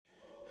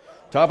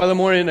Top of the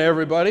morning to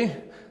everybody.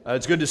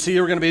 It's good to see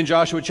you. We're going to be in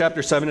Joshua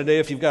chapter 7 today.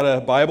 If you've got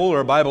a Bible or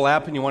a Bible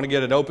app and you want to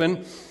get it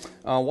open,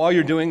 while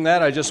you're doing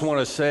that, I just want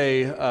to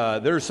say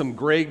there's some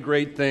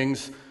great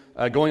things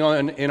going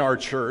on in our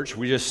church.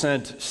 We just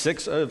sent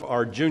 6 of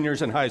our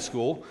juniors in high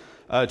school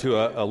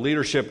to a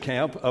leadership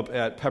camp up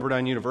at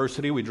Pepperdine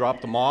University. We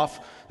dropped them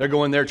off. They're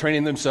going there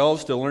training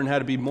themselves to learn how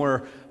to be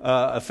more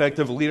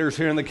effective leaders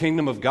here in the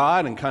kingdom of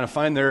God and kind of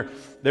find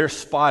their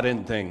spot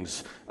in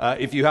things.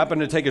 If you happen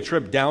to take a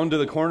trip down to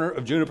the corner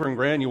of Juniper and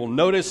Grand, you will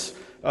notice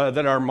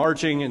that our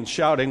marching and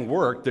shouting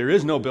worked. There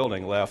is no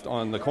building left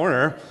on the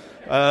corner.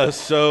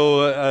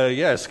 So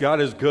yes,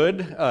 God is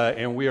good,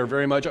 and we are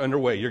very much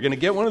underway. You're going to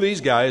get one of these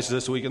guys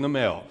this week in the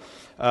mail.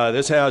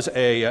 This has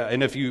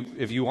and if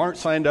you aren't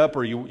signed up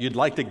or you'd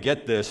like to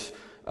get this,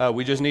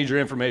 we just need your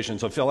information.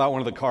 So fill out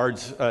one of the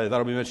cards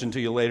that'll be mentioned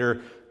to you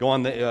later. Go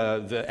on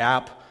the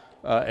app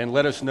and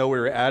let us know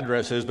where your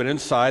address is. But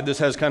inside, this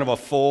has kind of a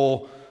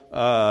full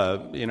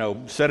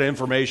set of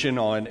information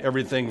on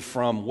everything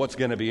from what's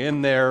going to be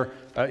in there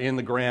in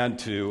the grant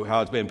to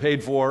how it's been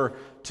paid for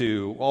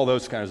to all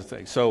those kinds of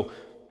things. So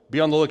be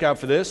on the lookout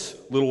for this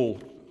little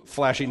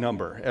flashy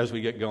number as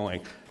we get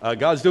going.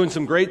 God's doing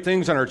some great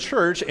things in our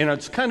church, and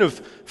it's kind of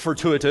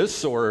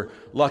fortuitous or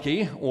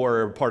lucky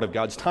or part of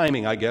God's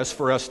timing, I guess,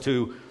 for us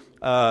to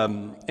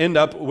end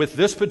up with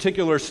this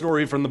particular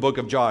story from the book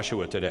of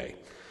Joshua today.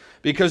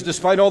 Because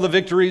despite all the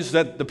victories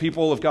that the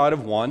people of God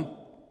have won,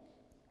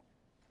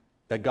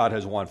 that God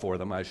has won for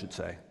them, I should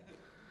say,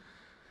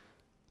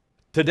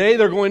 today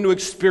they're going to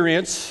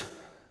experience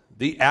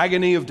the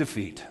agony of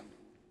defeat.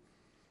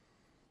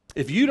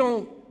 If you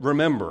don't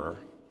remember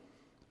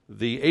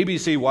the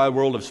ABC Wide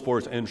World of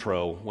Sports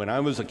intro when I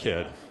was a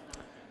kid,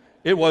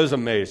 it was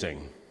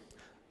amazing.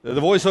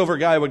 The voiceover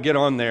guy would get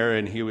on there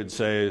and he would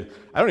say,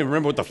 I don't even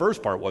remember what the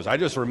first part was. I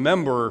just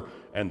remember,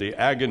 and the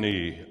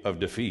agony of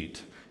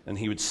defeat. And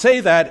he would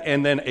say that,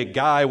 and then a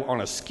guy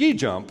on a ski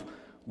jump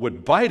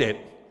would bite it,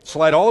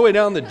 slide all the way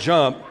down the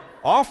jump,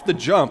 off the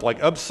jump,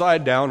 like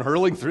upside down,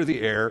 hurling through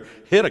the air,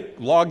 hit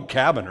a log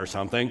cabin or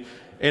something,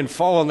 and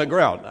fall on the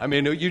ground. I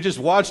mean, you just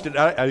watched it.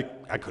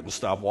 I couldn't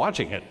stop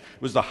watching it.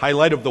 It was the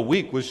highlight of the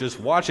week, was just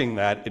watching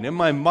that. And in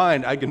my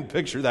mind, I can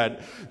picture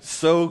that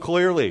so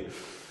clearly.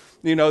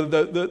 You know,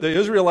 the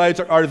Israelites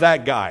are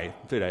that guy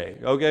today,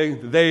 okay?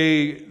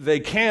 They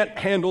can't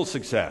handle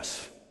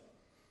success.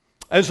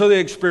 And so they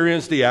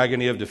experience the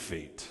agony of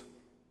defeat.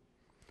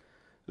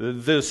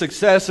 The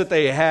success that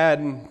they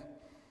had,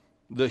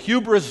 the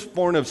hubris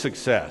born of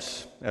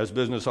success, as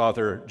business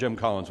author Jim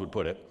Collins would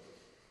put it,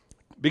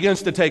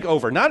 begins to take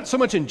over. Not so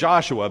much in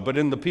Joshua, but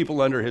in the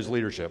people under his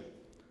leadership.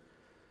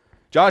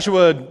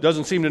 Joshua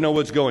doesn't seem to know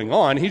what's going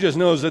on. He just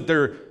knows that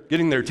they're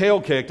getting their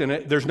tail kicked,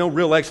 and there's no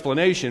real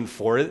explanation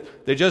for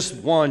it. They just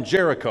won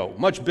Jericho.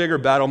 Much bigger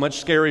battle,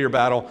 much scarier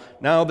battle.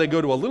 Now they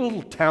go to a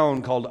little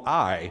town called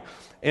Ai,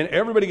 and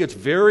everybody gets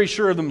very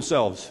sure of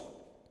themselves.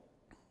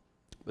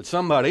 But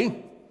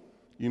somebody,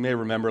 you may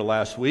remember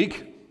last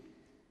week,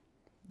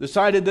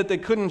 decided that they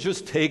couldn't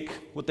just take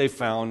what they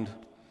found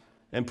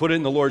and put it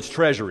in the Lord's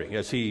treasury,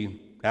 as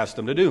he asked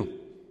them to do.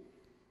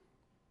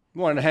 He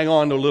wanted to hang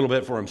on to a little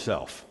bit for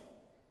himself.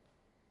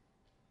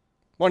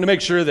 Wanted to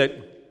make sure that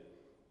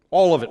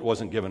all of it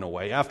wasn't given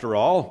away. After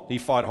all, he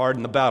fought hard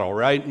in the battle,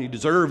 right? And he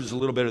deserves a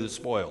little bit of the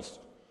spoils.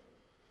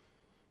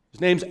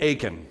 His name's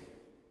Achan.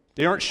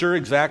 They aren't sure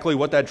exactly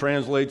what that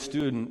translates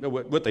to and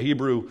what the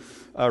Hebrew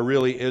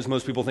really is.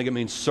 Most people think it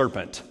means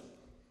serpent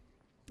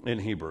in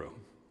Hebrew.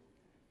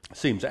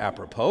 Seems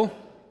apropos.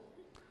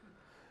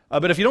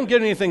 But if you don't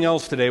get anything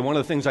else today, one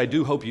of the things I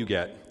do hope you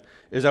get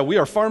is that we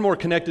are far more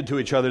connected to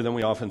each other than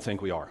we often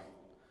think we are.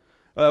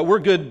 We're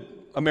good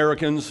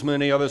Americans,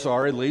 many of us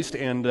are at least,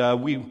 and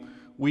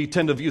we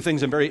tend to view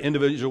things in very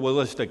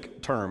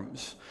individualistic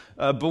terms.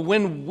 But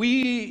when we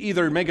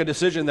either make a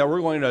decision that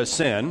we're going to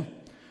sin,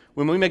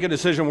 when we make a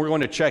decision we're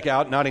going to check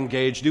out, not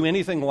engage, do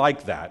anything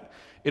like that,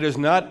 it is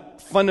not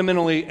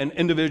fundamentally an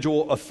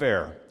individual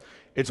affair.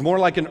 It's more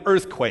like an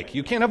earthquake.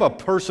 You can't have a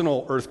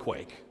personal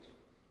earthquake.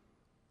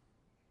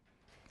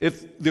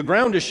 If the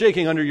ground is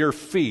shaking under your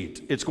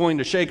feet, it's going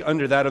to shake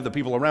under that of the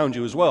people around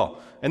you as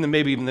well. And then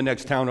maybe even the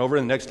next town over,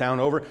 and the next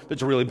town over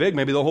that's really big,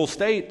 maybe the whole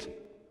state.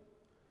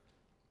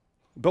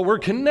 But we're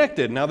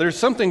connected. Now, there's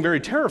something very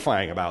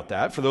terrifying about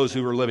that for those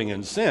who are living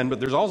in sin,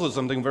 but there's also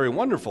something very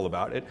wonderful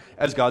about it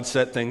as God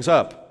set things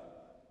up.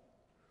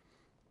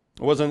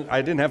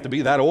 I didn't have to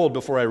be that old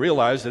before I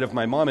realized that if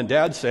my mom and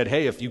dad said,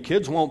 hey, if you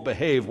kids won't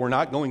behave, we're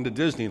not going to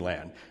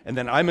Disneyland, and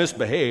then I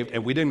misbehaved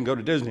and we didn't go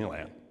to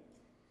Disneyland.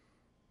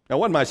 Now, it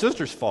wasn't my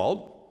sister's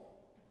fault,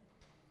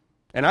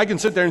 and I can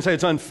sit there and say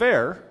it's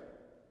unfair,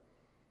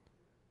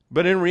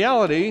 but in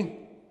reality,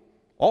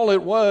 all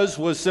it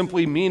was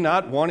simply me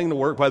not wanting to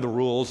work by the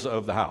rules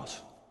of the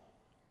house.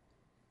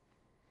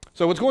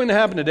 So what's going to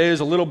happen today is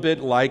a little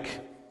bit like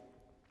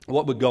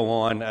what would go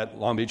on at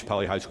Long Beach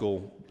Poly High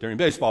School during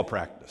baseball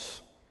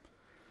practice.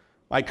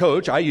 My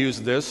coach, I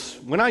used this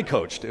when I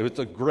coached. It was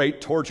a great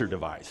torture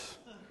device.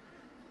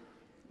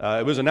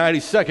 It was a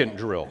 90-second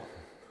drill.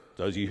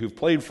 Those of you who've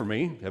played for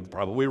me have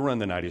probably run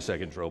the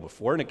 90-second drill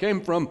before, and it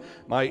came from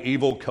my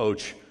evil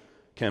coach,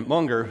 Kent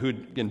Munger, who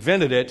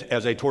invented it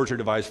as a torture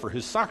device for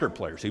his soccer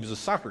players. He was a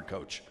soccer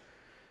coach.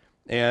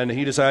 And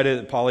he decided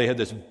that Polly had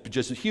this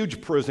just a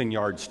huge prison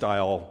yard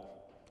style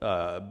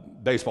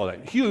baseball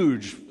net,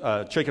 huge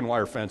chicken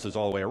wire fences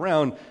all the way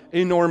around,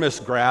 enormous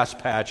grass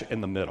patch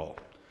in the middle.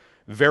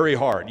 Very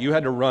hard. You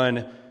had to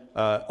run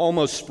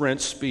almost sprint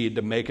speed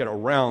to make it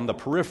around the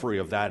periphery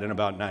of that in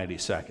about 90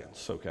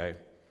 seconds, okay?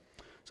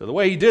 So the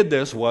way he did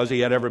this was he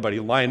had everybody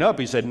line up.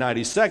 He said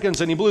 90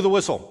 seconds, and he blew the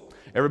whistle.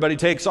 Everybody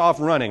takes off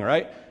running,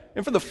 right?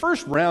 And for the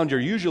first round, you're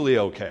usually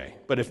okay.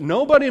 But if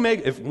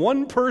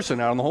one person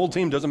out on the whole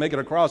team doesn't make it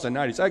across in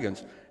 90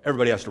 seconds,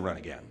 everybody has to run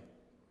again.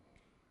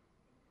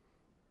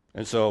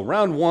 And so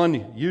round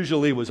one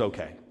usually was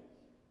okay.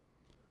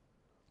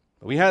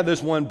 But we had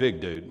this one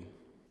big dude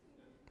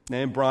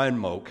named Brian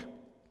Moak.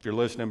 If you're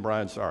listening,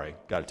 Brian, sorry.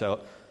 Got to tell,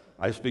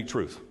 I speak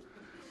truth.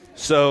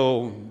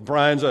 So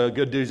Brian's a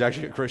good dude. He's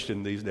actually a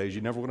Christian these days.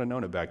 You never would have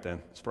known it back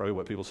then. It's probably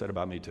what people said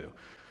about me too.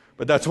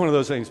 But that's one of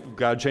those things.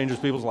 God changes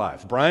people's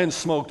lives. Brian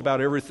smoked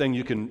about everything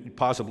you can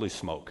possibly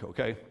smoke,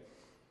 okay?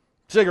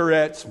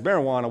 Cigarettes,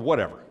 marijuana,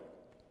 whatever.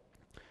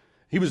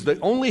 He was the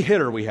only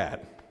hitter we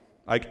had.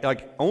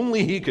 Like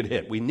only he could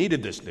hit. We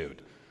needed this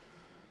dude.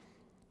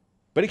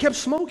 But he kept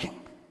smoking.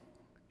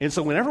 And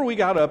so whenever we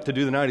got up to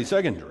do the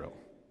 90-second drill,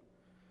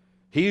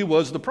 he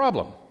was the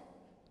problem.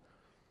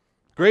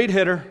 Great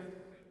hitter,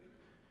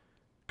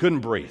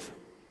 couldn't breathe.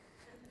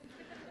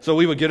 So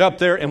we would get up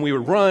there and we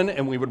would run,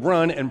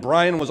 and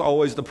Brian was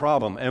always the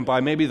problem. And by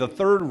maybe the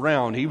third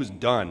round, he was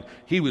done.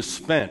 He was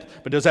spent.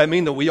 But does that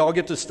mean that we all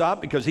get to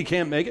stop because he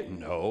can't make it?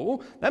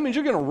 No. That means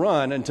you're going to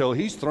run until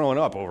he's throwing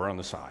up over on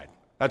the side.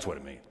 That's what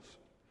it means.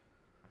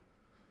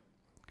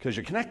 Because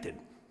you're connected.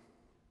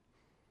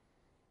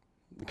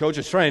 The coach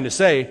is trying to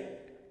say,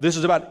 this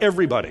is about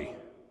everybody.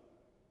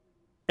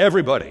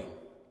 Everybody.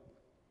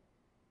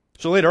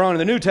 So later on in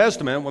the New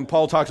Testament, when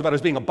Paul talks about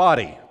us being a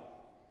body,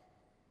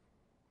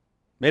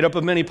 made up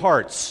of many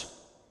parts.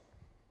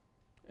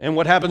 And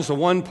what happens to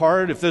one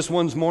part? If this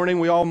one's mourning,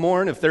 we all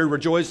mourn. If they're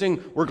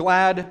rejoicing, we're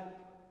glad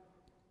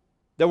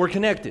that we're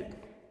connected.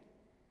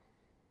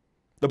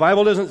 The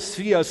Bible doesn't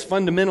see us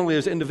fundamentally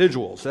as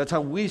individuals. That's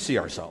how we see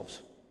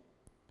ourselves.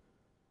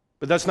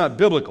 But that's not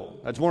biblical.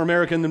 That's more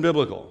American than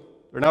biblical.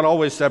 They're not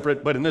always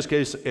separate, but in this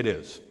case, it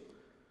is.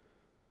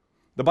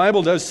 The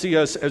Bible does see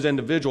us as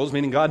individuals,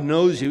 meaning God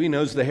knows you. He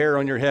knows the hair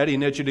on your head. He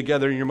knit you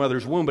together in your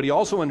mother's womb, but he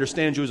also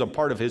understands you as a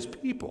part of his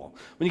people.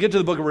 When you get to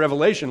the book of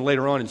Revelation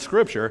later on in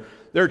Scripture,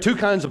 there are two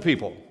kinds of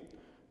people: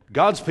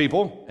 God's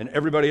people and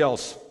everybody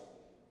else.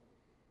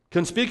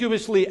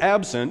 Conspicuously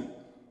absent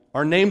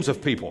are names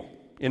of people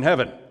in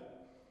heaven.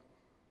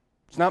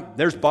 It's not,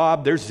 there's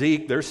Bob, there's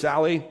Zeke, there's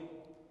Sally.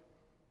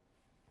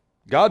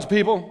 God's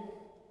people,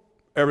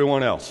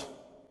 everyone else.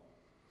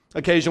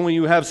 Occasionally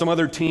you have some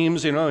other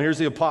teams, here's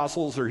the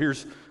apostles or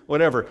here's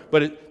whatever.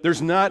 But there's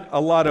not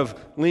a lot of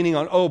leaning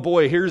on, oh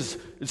boy, it's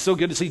so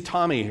good to see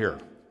Tommy here.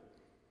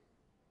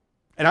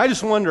 And I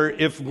just wonder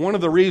if one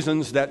of the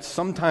reasons that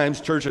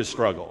sometimes churches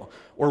struggle,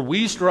 or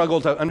we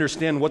struggle to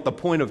understand what the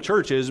point of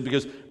church is,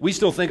 because we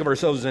still think of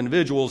ourselves as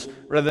individuals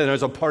rather than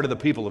as a part of the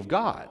people of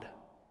God.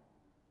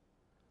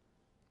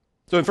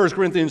 So in 1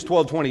 Corinthians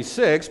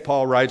 12:26,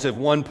 Paul writes, if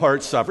one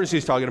part suffers,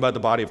 he's talking about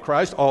the body of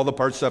Christ, all the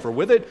parts suffer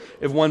with it.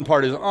 If one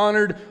part is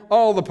honored,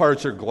 all the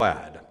parts are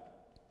glad.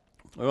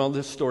 Well,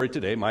 this story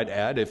today might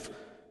add, if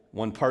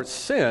one part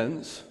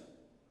sins,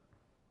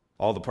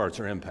 all the parts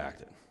are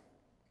impacted.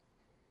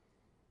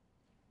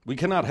 We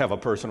cannot have a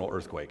personal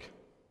earthquake.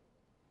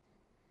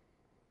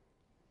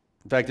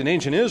 In fact, in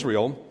ancient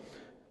Israel,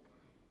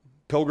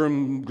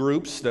 pilgrim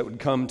groups that would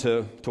come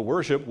to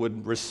worship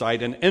would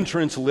recite an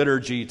entrance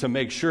liturgy to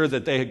make sure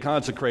that they had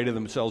consecrated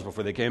themselves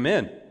before they came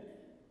in. I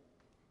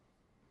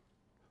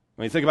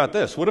mean, think about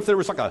this. What if there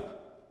was like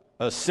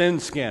a sin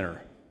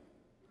scanner,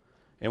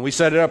 and we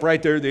set it up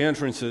right there at the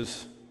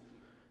entrances,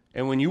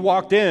 and when you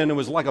walked in, it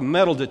was like a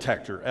metal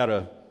detector at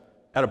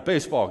a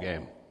baseball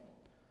game.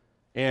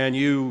 And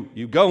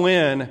you go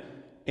in,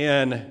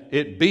 and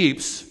it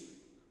beeps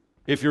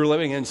if you're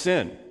living in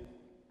sin.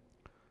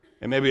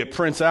 And maybe it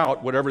prints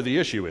out whatever the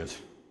issue is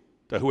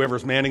to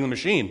whoever's manning the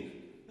machine.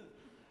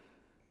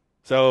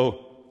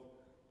 So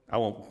I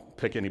won't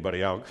pick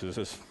anybody out because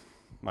this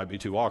might be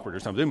too awkward or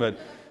something, but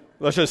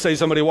let's just say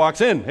somebody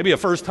walks in, maybe a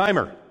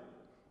first-timer.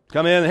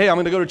 Come in, hey, I'm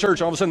going to go to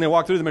church. All of a sudden they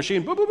walk through the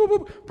machine, boop, boop, boop,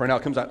 boop.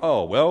 Printout comes out.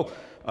 Oh, well,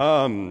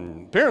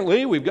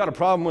 apparently we've got a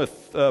problem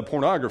with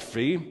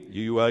pornography.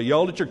 You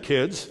yelled at your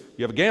kids.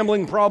 You have a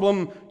gambling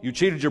problem. You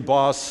cheated your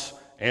boss,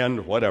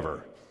 and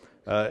whatever.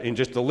 And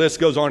just the list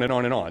goes on and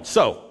on and on.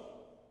 So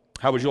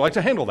how would you like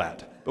to handle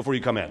that before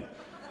you come in?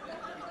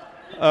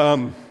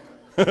 I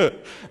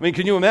mean,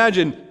 can you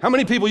imagine how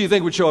many people you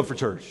think would show up for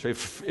church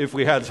if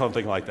we had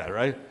something like that,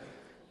 right?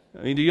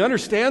 I mean, do you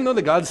understand, though,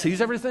 that God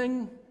sees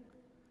everything?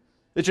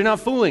 That you're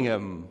not fooling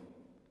him?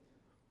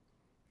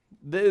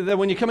 That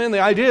when you come in,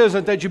 the idea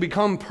isn't that you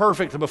become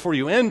perfect before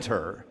you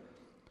enter.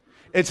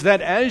 It's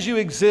that as you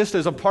exist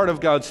as a part of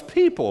God's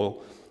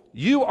people,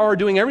 you are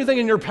doing everything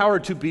in your power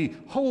to be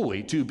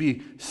holy, to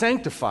be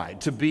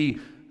sanctified, to be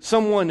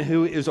someone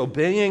who is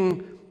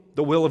obeying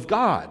the will of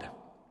God.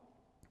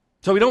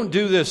 So we don't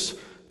do this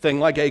thing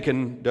like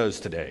Achan does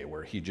today,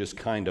 where he just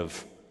kind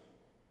of,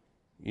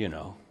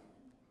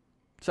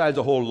 decides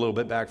to hold a little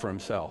bit back for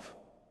himself.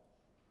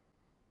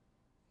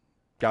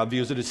 God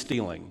views it as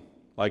stealing,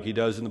 like he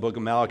does in the book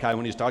of Malachi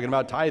when he's talking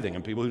about tithing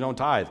and people who don't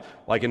tithe,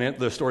 like in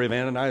the story of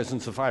Ananias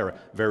and Sapphira.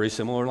 Very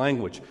similar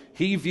language.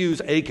 He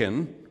views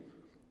Achan,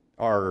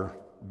 our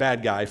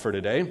bad guy for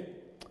today,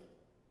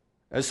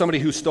 as somebody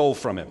who stole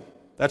from him.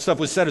 That stuff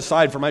was set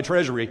aside for my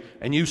treasury,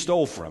 and you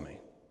stole from me.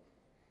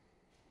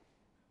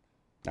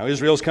 Now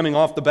Israel's coming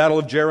off the Battle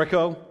of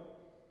Jericho,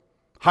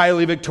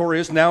 highly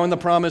victorious, now in the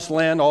promised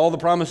land. All the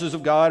promises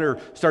of God are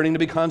starting to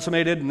be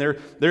consummated, and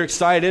they're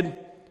excited.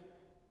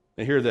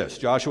 And hear this,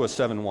 Joshua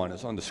 7:1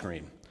 is on the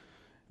screen.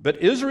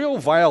 But Israel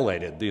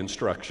violated the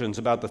instructions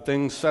about the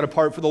things set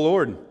apart for the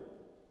Lord.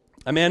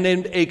 A man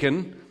named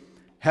Achan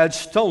had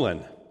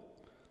stolen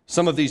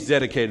some of these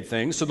dedicated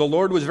things, so the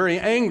Lord was very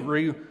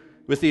angry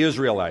with the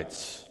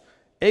Israelites.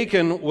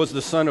 Achan was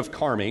the son of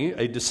Carmi,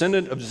 a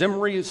descendant of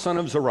Zimri, son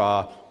of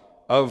Zerah,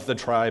 of the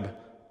tribe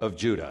of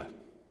Judah.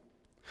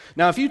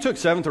 Now, if you took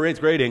 7th or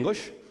 8th grade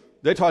English,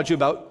 they taught you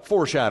about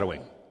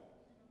foreshadowing.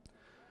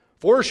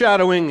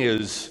 Foreshadowing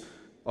is,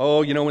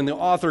 when the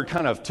author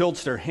kind of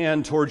tilts their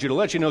hand towards you to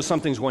let you know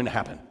something's going to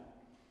happen.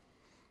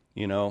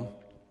 In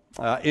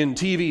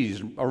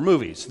TVs or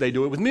movies, they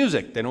do it with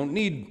music. They don't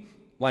need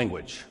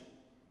language.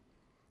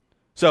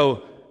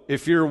 So,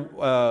 if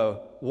you're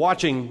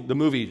watching the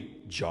movie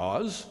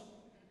Jaws,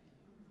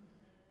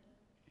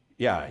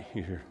 you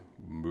hear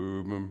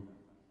boom,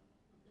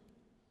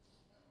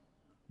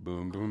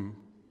 boom, boom, boom,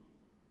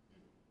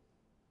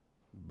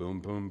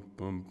 boom, boom,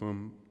 boom,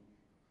 boom.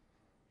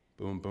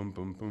 Boom, boom,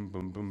 boom, boom,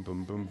 boom, boom,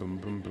 boom, boom, boom,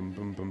 boom, boom,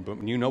 boom, boom,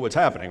 boom. You know what's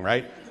happening,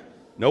 right?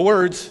 No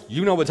words,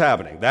 you know what's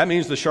happening. That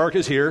means the shark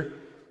is here.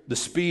 The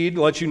speed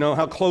lets you know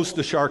how close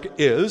the shark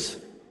is,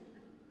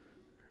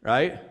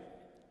 right?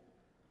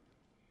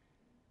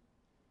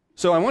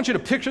 So I want you to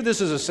picture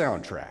this as a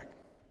soundtrack.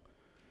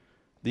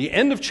 The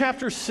end of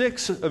chapter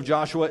 6 of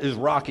Joshua is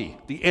Rocky,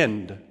 the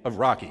end of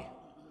Rocky,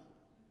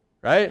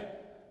 right?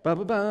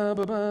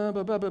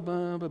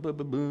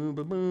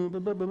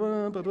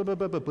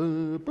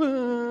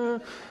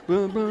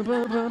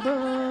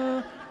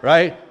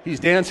 Right? He's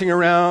dancing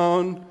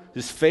around.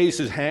 His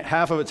face is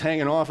half of it's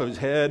hanging off of his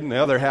head, and the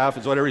other half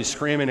is whatever he's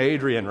screaming,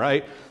 Adrian,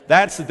 right?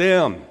 That's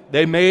them.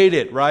 They made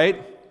it,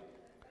 right?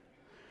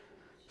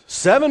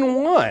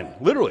 7-1,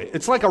 literally.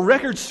 It's like a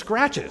record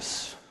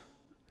scratches.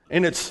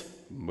 And it's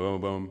boom,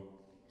 boom.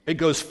 It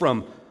goes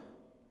from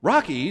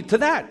Rocky to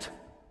that.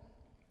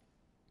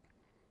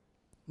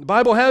 The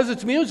Bible has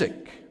its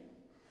music.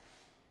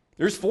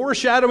 There's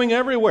foreshadowing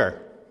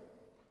everywhere.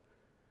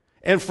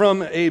 And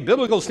from a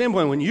biblical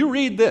standpoint, when you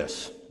read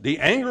this, the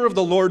anger of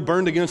the Lord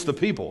burned against the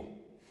people,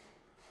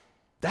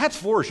 that's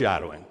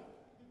foreshadowing.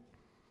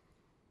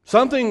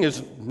 Something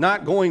is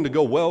not going to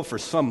go well for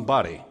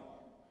somebody.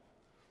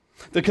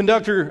 The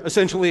conductor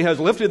essentially has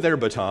lifted their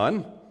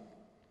baton,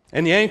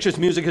 and the anxious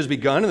music has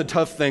begun, and the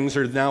tough things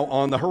are now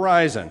on the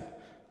horizon.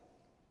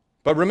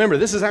 But remember,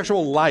 this is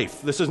actual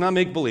life. This is not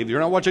make-believe. You're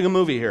not watching a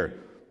movie here.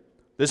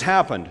 This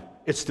happened.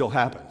 It still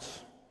happens.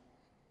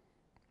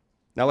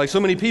 Now, like so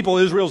many people,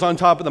 Israel's on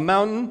top of the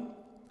mountain.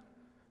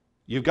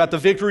 You've got the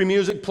victory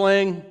music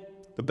playing.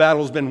 The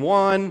battle's been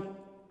won.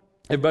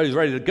 Everybody's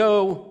ready to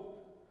go.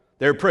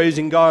 They're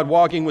praising God,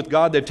 walking with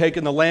God. They've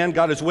taken the land.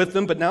 God is with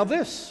them. But now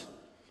this.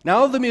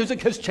 Now the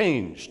music has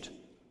changed.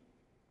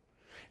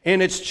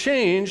 And it's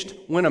changed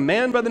when a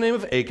man by the name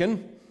of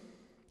Achan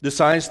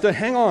decides to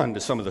hang on to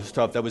some of the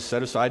stuff that was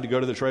set aside to go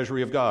to the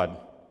treasury of God.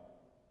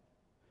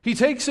 He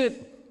takes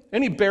it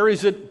and he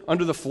buries it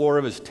under the floor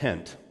of his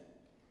tent.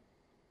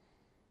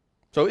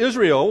 So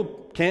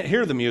Israel can't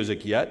hear the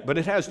music yet, but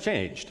it has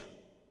changed.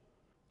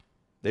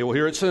 They will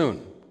hear it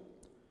soon.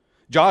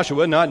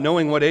 Joshua, not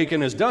knowing what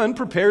Achan has done,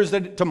 prepares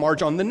to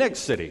march on the next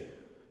city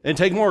and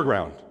take more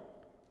ground.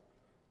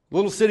 A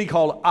little city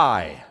called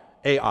Ai,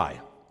 A-I.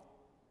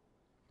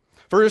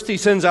 First, he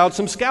sends out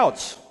some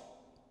scouts.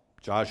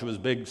 Joshua's a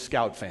big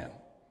scout fan.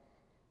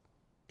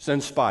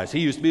 Sends spies. He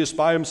used to be a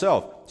spy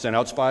himself. Sent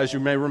out spies, you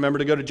may remember,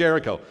 to go to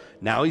Jericho.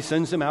 Now he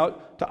sends them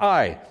out to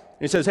Ai. And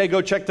he says, hey,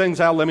 go check things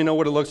out. Let me know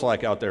what it looks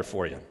like out there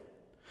for you.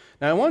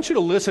 Now, I want you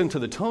to listen to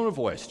the tone of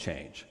voice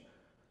change.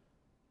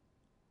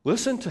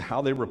 Listen to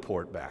how they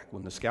report back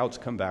when the scouts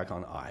come back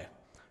on Ai.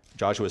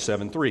 Joshua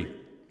 7:3.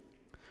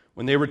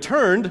 When they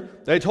returned,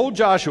 they told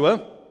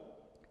Joshua,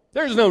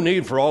 there's no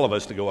need for all of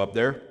us to go up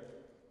there.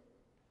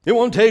 It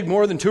won't take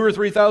more than 2,000 or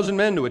 3,000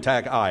 men to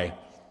attack Ai.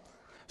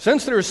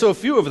 Since there are so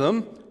few of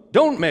them,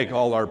 don't make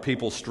all our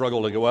people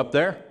struggle to go up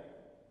there.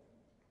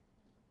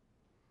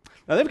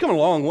 Now, they've come a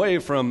long way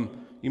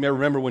from, you may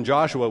remember when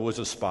Joshua was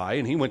a spy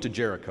and he went to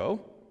Jericho.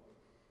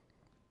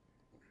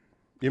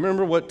 You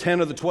remember what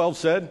 10 of the 12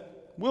 said?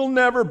 We'll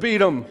never beat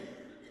them.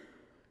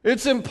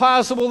 It's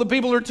impossible. The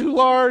people are too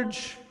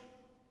large.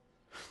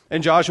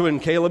 And Joshua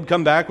and Caleb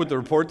come back with the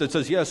report that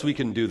says, yes, we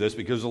can do this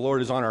because the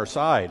Lord is on our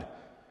side.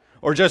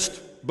 Or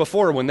just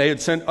before, when they had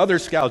sent other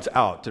scouts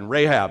out, and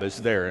Rahab is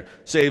there,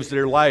 saves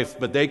their life,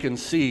 but they can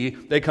see,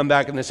 they come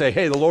back and they say,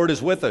 hey, the Lord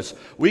is with us.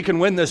 We can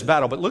win this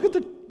battle. But look at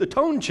the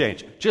tone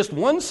change. Just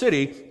one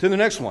city to the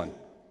next one.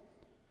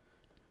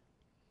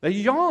 They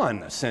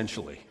yawn,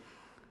 essentially.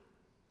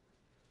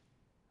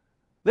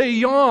 They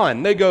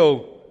yawn. They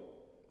go,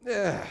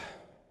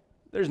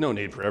 there's no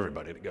need for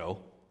everybody to go.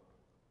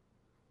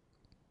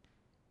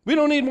 We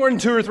don't need more than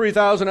 2,000 or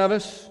 3,000 of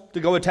us to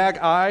go attack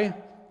Ai.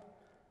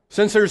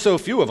 Since there's so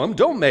few of them,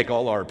 don't make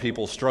all our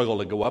people struggle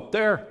to go up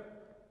there.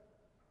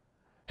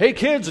 Hey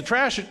kids, the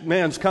trash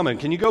man's coming.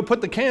 Can you go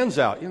put the cans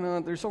out?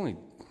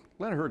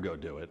 Let her go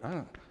do it.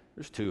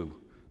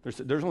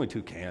 There's only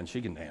 2 cans.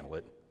 She can handle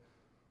it.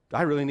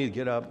 I really need to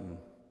get up.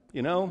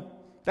 And,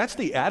 that's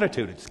the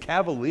attitude. It's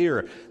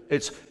cavalier.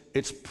 It's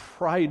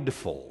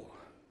prideful,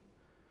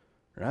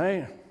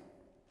 right?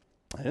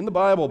 In the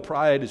Bible,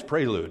 pride is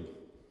prelude.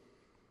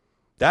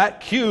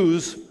 That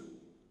cues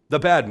the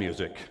bad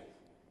music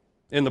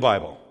in the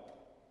Bible.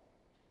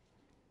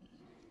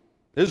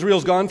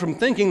 Israel's gone from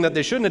thinking that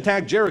they shouldn't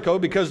attack Jericho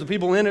because the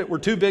people in it were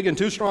too big and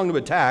too strong to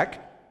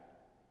attack,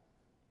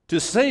 to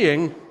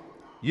saying,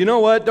 you know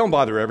what, don't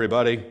bother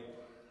everybody.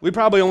 We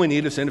probably only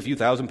need to send a few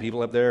thousand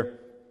people up there.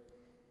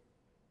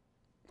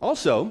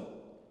 Also,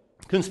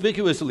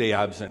 conspicuously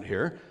absent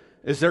here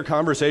is their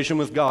conversation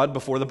with God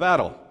before the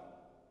battle.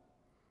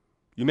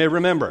 You may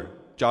remember,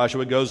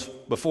 Joshua goes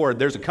before,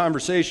 there's a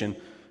conversation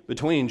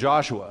between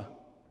Joshua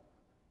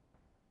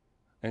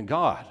and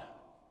God.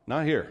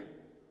 Not here.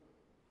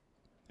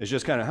 It's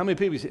just kind of, how many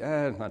people? You say,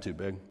 it's not too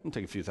big. We'll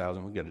take a few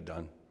thousand. We'll get it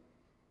done.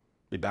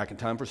 Be back in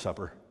time for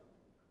supper.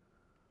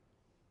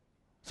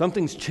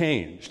 Something's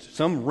changed.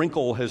 Some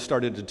wrinkle has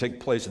started to take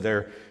place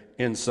there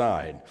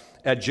inside.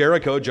 At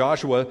Jericho,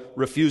 Joshua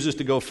refuses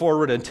to go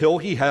forward until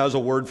he has a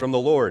word from the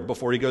Lord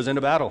before he goes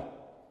into battle.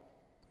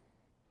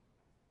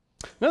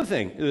 Another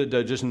thing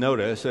to just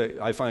notice,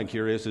 I find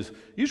curious, is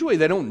usually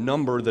they don't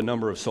number the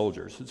number of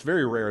soldiers. It's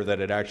very rare that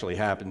it actually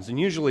happens. And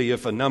usually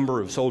if a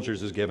number of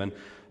soldiers is given,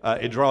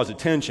 it draws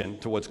attention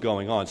to what's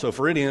going on. So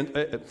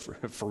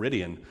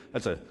Pheridion,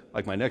 that's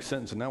like my next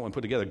sentence and that one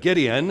put together.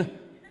 Gideon,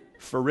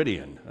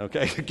 Pheridion,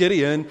 okay?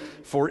 Gideon,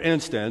 for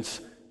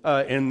instance,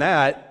 in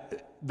that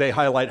they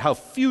highlight how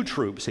few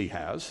troops he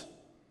has,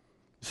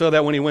 so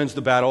that when he wins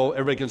the battle,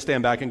 everybody can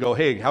stand back and go,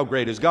 hey, how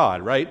great is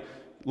God, right?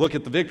 Look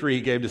at the victory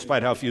he gave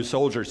despite how few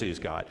soldiers he's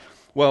got.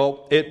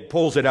 Well, it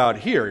pulls it out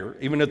here,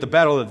 even at the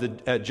battle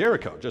at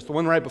Jericho, just the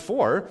one right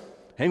before.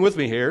 Hang with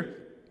me here.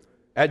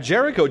 At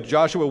Jericho,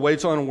 Joshua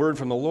waits on a word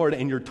from the Lord,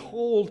 and you're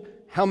told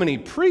how many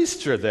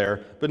priests are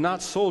there, but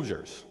not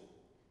soldiers.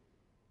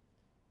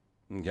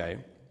 Okay.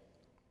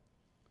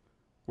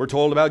 We're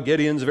told about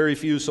Gideon's very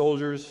few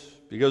soldiers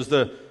because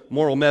the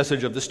moral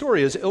message of the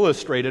story is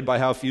illustrated by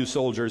how few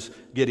soldiers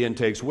Gideon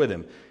takes with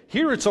him.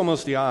 Here it's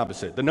almost the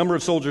opposite. The number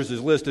of soldiers is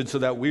listed so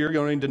that we are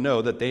going to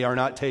know that they are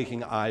not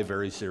taking Ai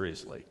very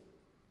seriously.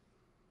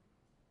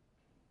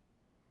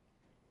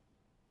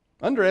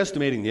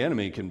 Underestimating the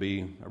enemy can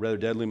be a rather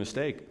deadly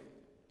mistake.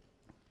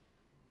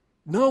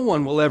 No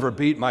one will ever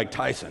beat Mike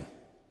Tyson.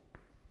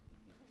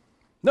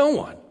 No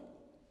one.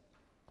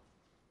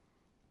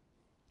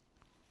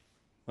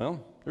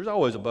 Well, there's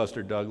always a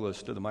Buster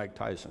Douglas to the Mike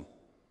Tyson.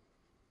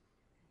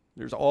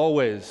 There's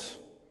always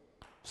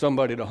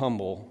somebody to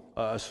humble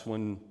us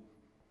when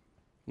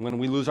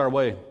we lose our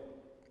way.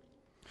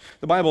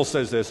 The Bible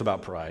says this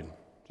about pride.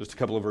 Just a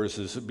couple of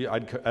verses.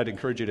 I'd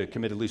encourage you to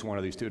commit at least one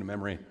of these two to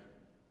memory.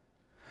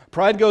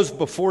 Pride goes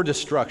before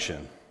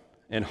destruction,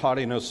 and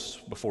haughtiness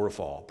before a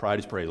fall. Pride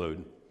is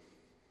prelude.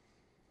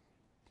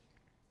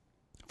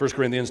 1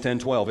 Corinthians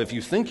 10:12. If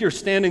you think you're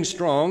standing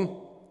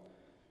strong,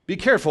 be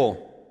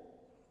careful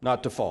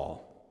not to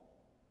fall.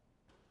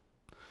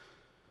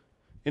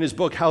 In his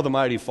book, How the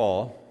Mighty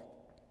Fall,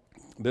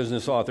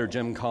 business author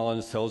Jim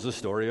Collins tells the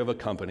story of a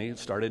company. It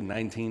started in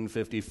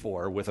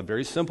 1954 with a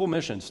very simple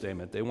mission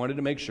statement. They wanted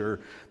to make sure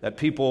that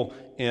people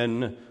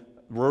in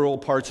rural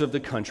parts of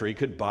the country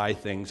could buy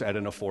things at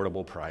an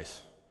affordable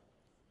price.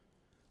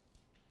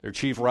 Their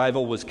chief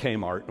rival was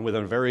Kmart, and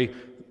within a very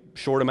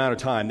short amount of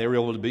time, they were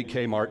able to beat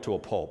Kmart to a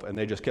pulp, and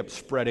they just kept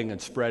spreading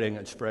and spreading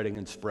and spreading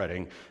and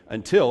spreading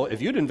until,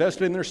 if you'd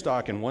invested in their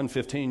stock in one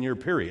 15-year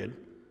period,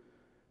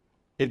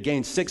 it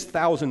gained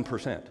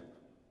 6,000%. Do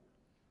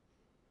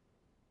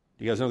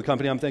you guys know the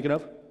company I'm thinking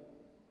of?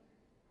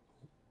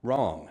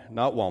 Wrong,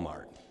 not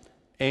Walmart.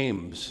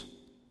 Ames.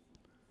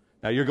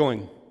 Now you're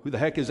going, who the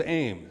heck is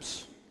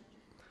Ames?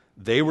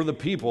 They were the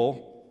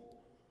people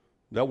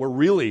that were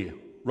really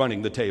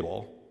running the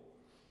table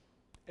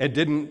and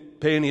didn't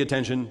pay any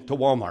attention to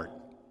Walmart,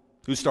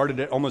 who started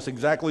at almost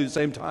exactly the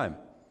same time.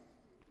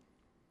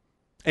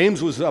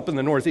 Ames was up in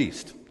the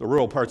Northeast, the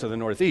rural parts of the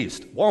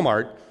Northeast.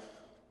 Walmart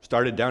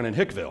started down in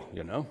Hickville,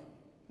 you know.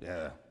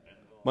 Yeah,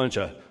 bunch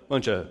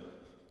of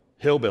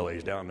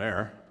hillbillies down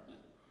there,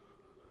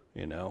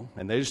 you know.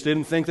 And they just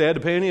didn't think they had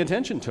to pay any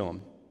attention to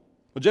them.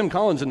 Well, Jim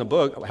Collins in the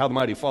book, How the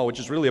Mighty Fall, which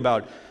is really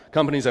about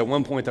companies at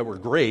one point that were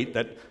great,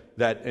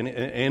 that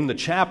in the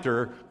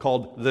chapter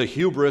called The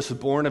Hubris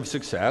Born of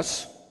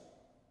Success,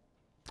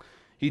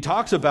 he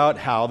talks about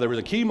how there was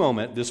a key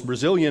moment. This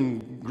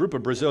group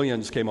of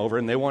Brazilians came over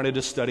and they wanted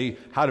to study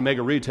how to make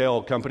a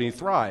retail company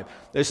thrive.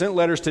 They sent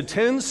letters to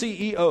 10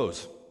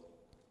 CEOs.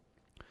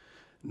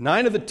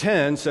 9 of the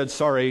 10 said,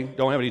 sorry,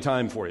 don't have any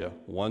time for you.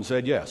 1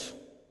 said yes.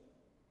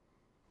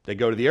 They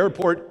go to the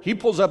airport. He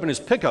pulls up in his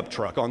pickup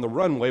truck on the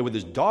runway with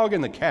his dog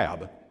in the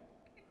cab,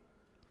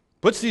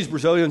 puts these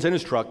Brazilians in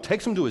his truck,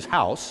 takes them to his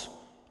house,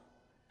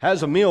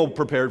 has a meal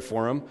prepared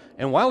for him,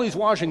 and while he's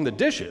washing the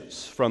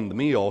dishes from the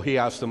meal, he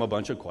asks them a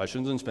bunch of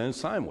questions and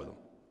spends time with them.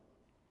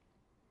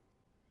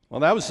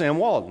 Well, that was Sam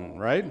Walton,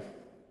 right?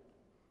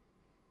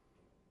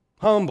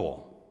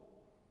 Humble,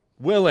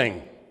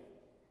 willing.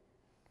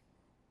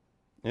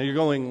 And you're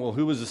going, well,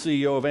 who was the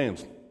CEO of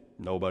Ames?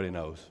 Nobody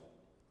knows.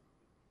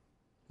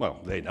 Well,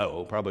 they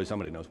know. Probably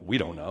somebody knows. We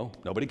don't know.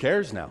 Nobody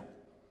cares now.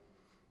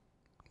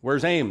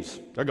 Where's Ames?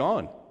 They're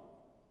gone.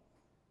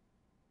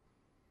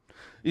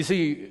 You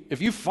see,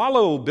 if you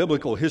follow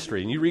biblical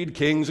history and you read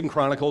Kings and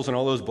Chronicles and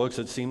all those books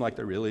that seem like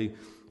they're really,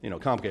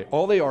 complicated,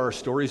 all they are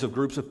stories of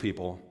groups of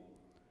people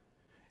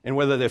and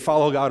whether they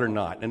follow God or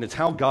not. And it's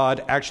how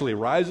God actually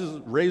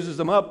raises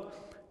them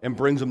up and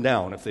brings them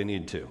down if they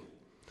need to.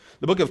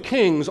 The book of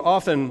Kings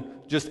often,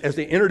 just as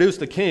they introduce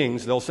the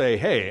kings, they'll say,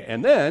 hey,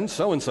 and then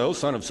so-and-so,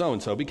 son of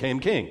so-and-so, became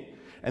king.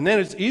 And then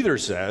it either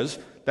says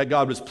that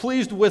God was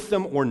pleased with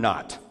them or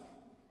not.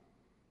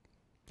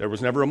 There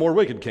was never a more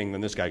wicked king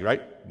than this guy,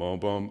 right? Boom,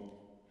 boom.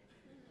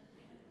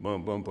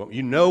 Boom, boom, boom.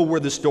 You know where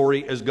the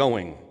story is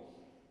going.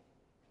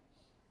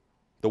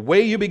 The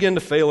way you begin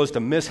to fail is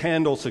to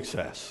mishandle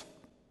success.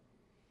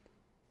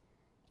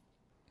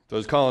 So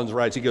as Collins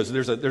writes, he goes,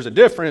 there's a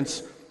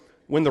difference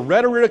when the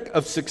rhetoric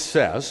of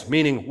success,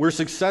 meaning we're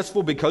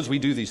successful because we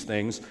do these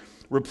things,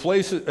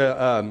 replaces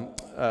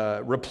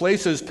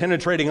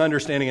penetrating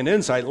understanding and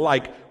insight,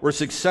 like we're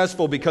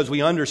successful because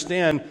we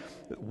understand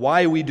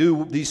why we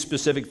do these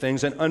specific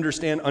things and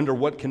understand under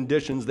what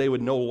conditions they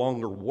would no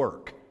longer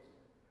work.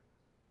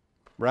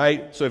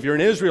 Right? So if you're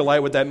an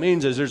Israelite, what that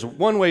means is there's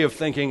one way of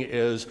thinking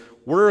is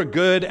we're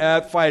good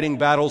at fighting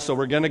battles, so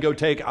we're going to go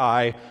take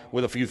Ai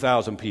with a few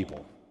thousand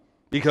people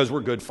because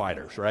we're good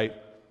fighters, right?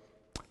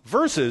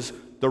 Versus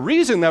the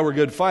reason that we're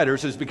good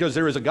fighters is because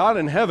there is a God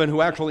in heaven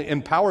who actually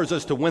empowers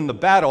us to win the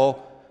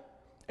battle.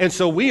 And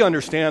so we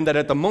understand that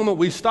at the moment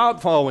we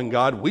stop following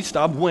God, we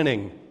stop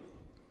winning.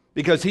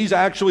 Because he's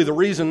actually the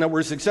reason that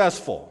we're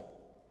successful.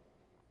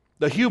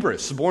 The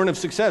hubris, born of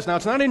success. Now,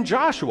 it's not in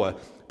Joshua,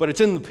 but it's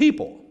in the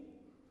people.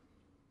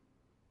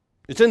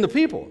 It's in the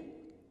people.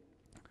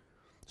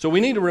 So we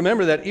need to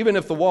remember that even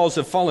if the walls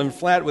have fallen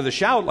flat with a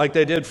shout like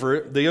they did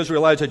for the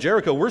Israelites at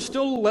Jericho, we're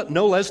still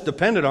no less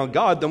dependent on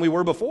God than we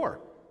were before.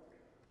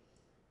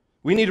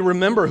 We need to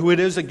remember who it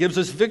is that gives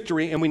us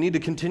victory, and we need to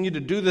continue to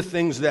do the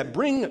things that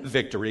bring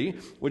victory,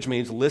 which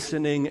means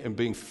listening and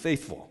being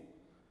faithful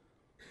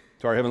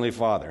to our Heavenly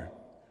Father.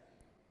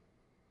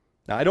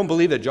 Now, I don't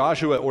believe that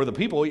Joshua or the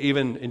people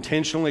even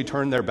intentionally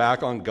turned their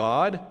back on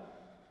God.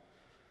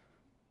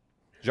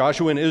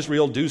 Joshua and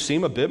Israel do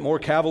seem a bit more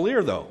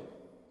cavalier, though,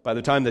 by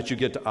the time that you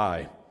get to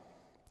Ai,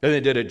 than they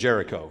did at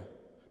Jericho.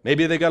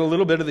 Maybe they got a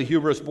little bit of the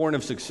hubris born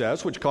of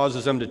success, which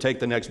causes them to take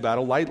the next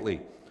battle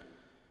lightly.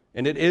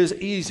 And it is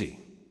easy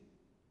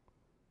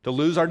to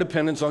lose our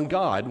dependence on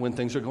God when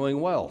things are going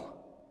well.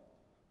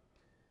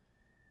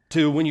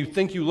 To when you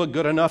think you look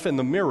good enough in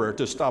the mirror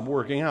to stop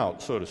working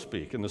out, so to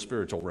speak, in the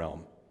spiritual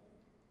realm.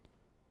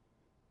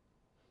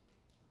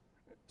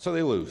 So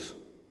they lose.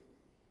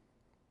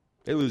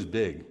 They lose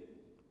big.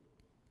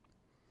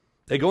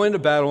 They go into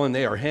battle and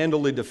they are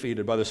handily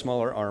defeated by the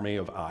smaller army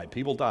of Ai.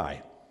 People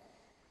die.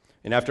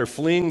 And after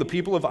fleeing the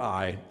people of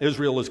Ai,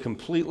 Israel is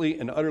completely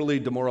and utterly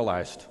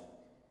demoralized.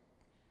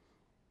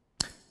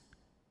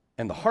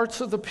 And the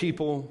hearts of the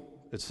people,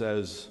 it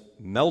says,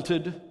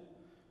 melted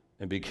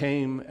and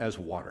became as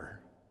water.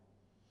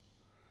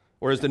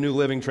 Or as the New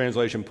Living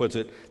Translation puts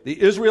it, the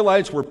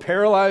Israelites were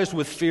paralyzed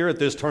with fear at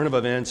this turn of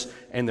events,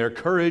 and their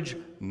courage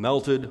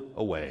melted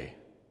away.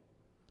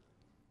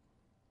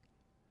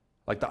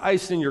 Like the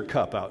ice in your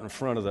cup out in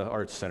front of the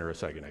Arts Center a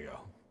second ago.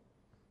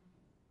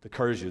 The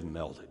courage is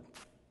melted.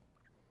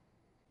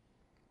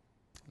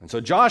 And so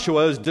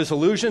Joshua is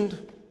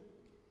disillusioned.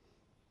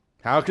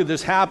 How could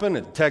this happen?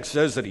 The text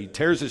says that he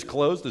tears his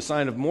clothes, the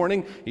sign of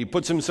mourning. He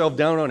puts himself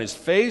down on his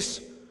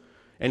face.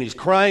 And he's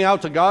crying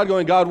out to God,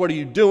 going, God, what are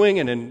you doing?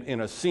 And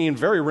in a scene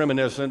very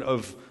reminiscent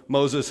of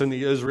Moses and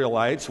the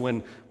Israelites,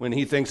 when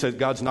he thinks that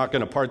God's not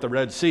going to part the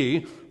Red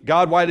Sea,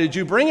 God, why did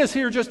you bring us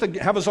here just to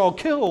have us all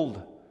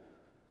killed?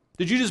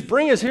 Did you just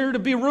bring us here to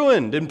be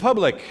ruined in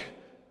public?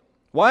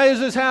 Why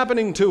is this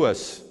happening to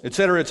us? Et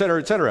cetera, et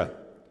cetera, et cetera.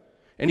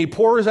 And he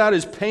pours out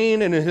his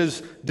pain and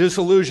his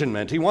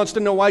disillusionment. He wants to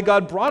know why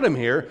God brought him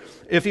here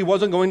if he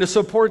wasn't going to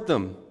support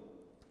them.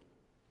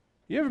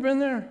 You ever been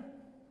there?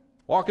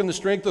 Walk in the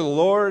strength of the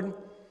Lord,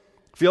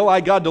 Feel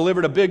like God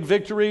delivered a big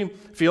victory?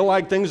 Feel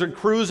like things are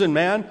cruising,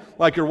 man?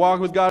 Like your walk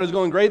with God is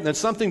going great, and then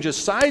something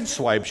just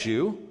sideswipes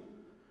you,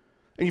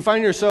 and you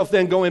find yourself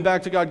then going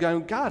back to God,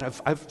 going, God,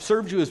 I've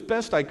served you as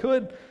best I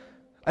could.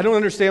 I don't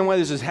understand why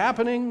this is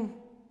happening.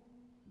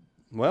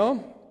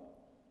 Well,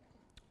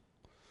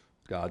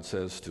 God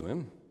says to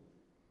him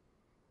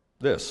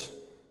this,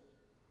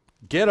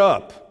 get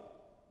up.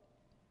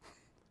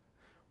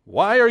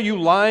 Why are you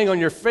lying on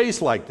your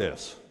face like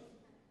this?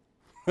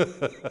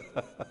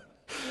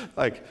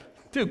 Like,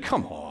 dude,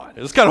 come on.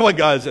 It's kind of what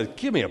God says,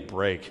 give me a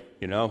break,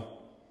 you know?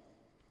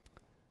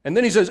 And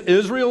then he says,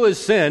 Israel has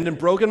sinned and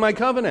broken my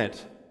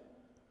covenant.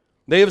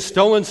 They have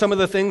stolen some of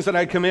the things that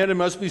I commanded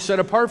must be set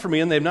apart for me,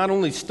 and they've not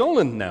only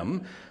stolen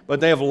them, but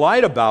they have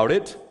lied about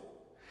it,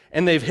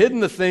 and they've hidden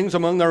the things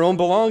among their own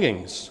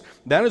belongings.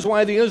 That is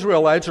why the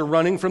Israelites are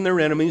running from their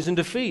enemies in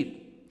defeat.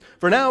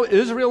 For now,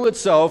 Israel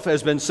itself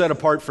has been set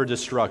apart for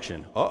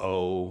destruction.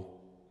 Uh-oh.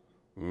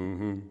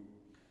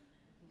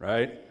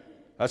 Right?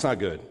 That's not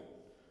good.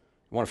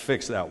 I want to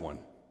fix that one.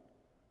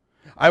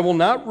 I will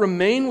not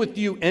remain with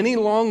you any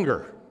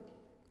longer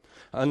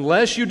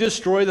unless you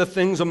destroy the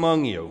things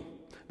among you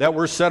that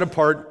were set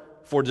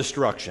apart for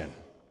destruction.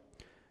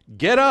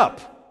 Get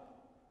up.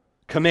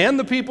 Command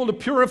the people to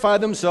purify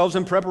themselves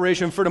in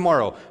preparation for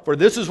tomorrow. For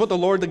this is what the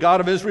Lord, the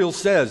God of Israel,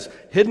 says.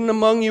 Hidden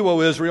among you,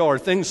 O Israel, are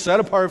things set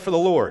apart for the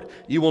Lord.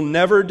 You will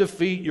never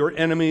defeat your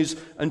enemies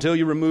until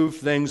you remove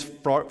things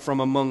from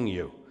among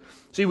you.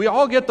 See, we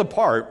all get the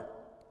part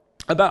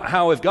about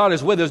how if God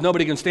is with us,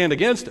 nobody can stand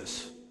against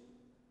us.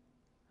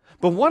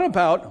 But what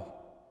about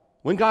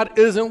when God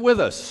isn't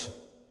with us?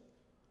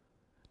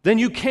 Then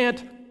you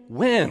can't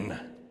win.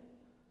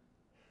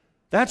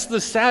 That's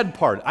the sad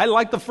part. I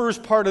like the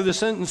first part of the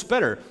sentence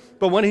better.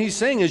 But what he's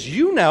saying is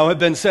you now have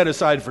been set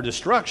aside for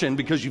destruction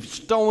because you've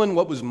stolen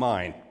what was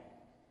mine.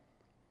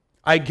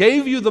 I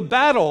gave you the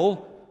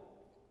battle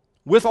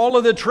with all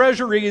of the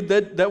treasury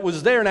that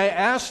was there, and I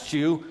asked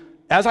you,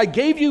 as I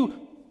gave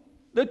you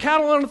the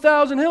cattle on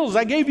 1,000 hills,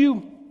 I gave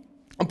you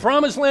a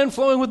promised land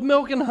flowing with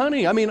milk and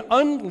honey. I mean,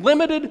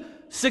 unlimited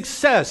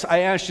success. I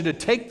asked you to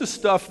take the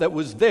stuff that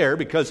was there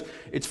because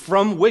it's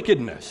from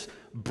wickedness.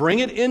 Bring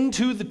it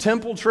into the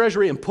temple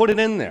treasury and put it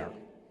in there.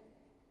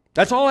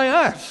 That's all I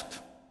asked.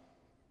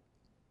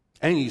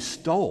 And you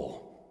stole.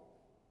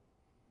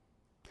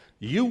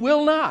 You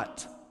will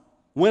not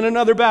win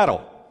another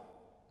battle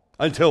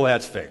until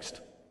that's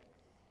fixed.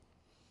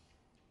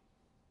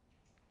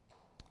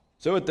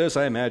 So at this,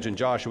 I imagine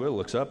Joshua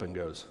looks up and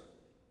goes,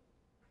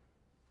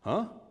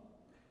 huh?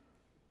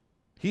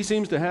 He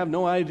seems to have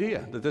no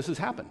idea that this has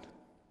happened.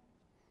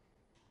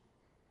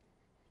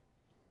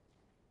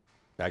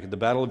 Back at the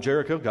Battle of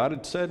Jericho, God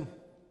had said,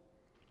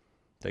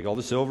 take all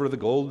the silver, the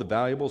gold, the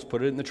valuables,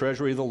 put it in the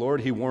treasury of the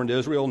Lord. He warned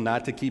Israel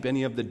not to keep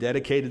any of the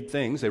dedicated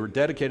things. They were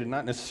dedicated,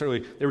 not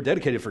necessarily, they were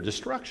dedicated for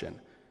destruction.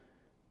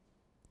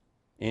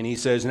 And he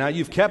says, now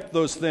you've kept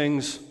those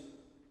things,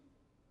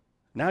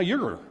 now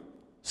you're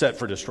set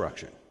for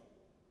destruction.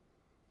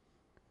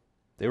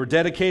 They were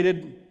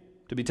dedicated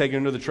to be taken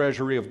into the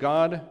treasury of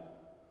God,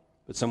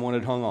 but someone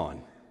had hung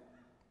on.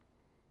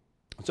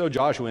 And so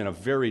Joshua, in a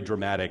very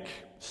dramatic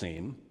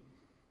scene,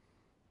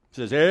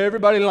 says,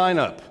 everybody line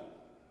up.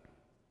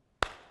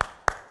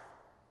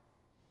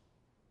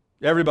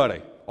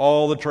 Everybody,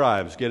 all the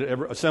tribes,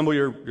 assemble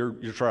your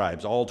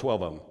tribes, all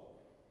 12 of them.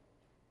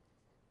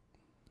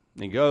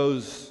 And he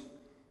goes,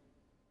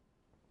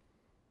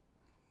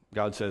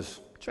 God says,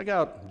 check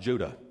out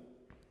Judah.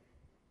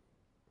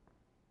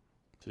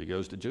 So he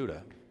goes to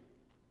Judah.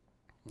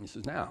 And he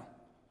says, now,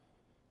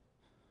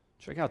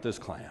 check out this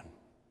clan.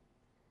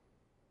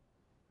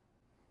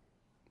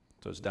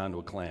 So it's down to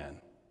a clan.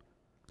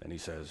 Then he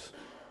says,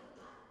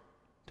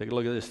 take a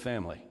look at this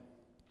family.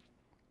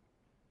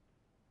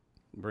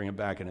 Bring it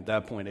back. And at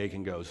that point,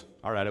 Achan goes,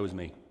 all right, it was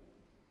me.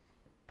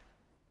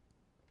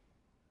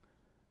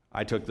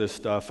 I took this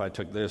stuff. I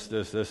took this,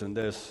 and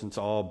this. It's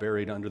all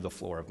buried under the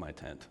floor of my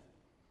tent.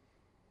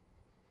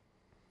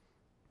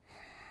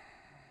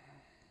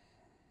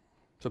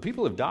 So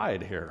people have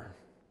died here.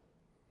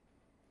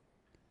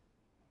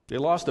 They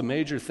lost a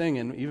major thing,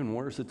 and even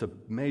worse, it's a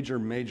major,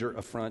 major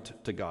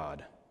affront to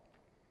God.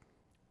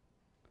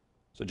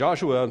 So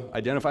Joshua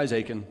identifies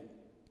Achan,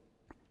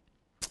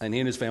 and he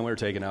and his family are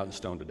taken out and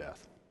stoned to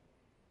death.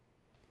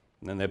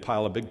 And then they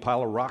pile a big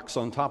pile of rocks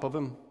on top of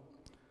him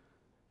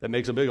that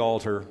makes a big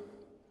altar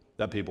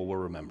that people will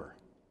remember.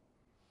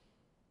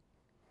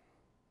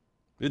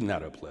 Isn't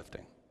that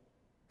uplifting?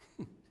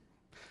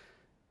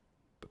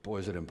 But boy,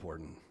 is it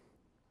important.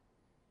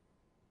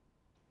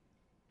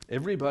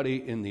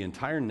 Everybody in the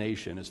entire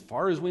nation, as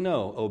far as we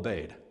know,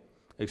 obeyed,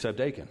 except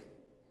Achan.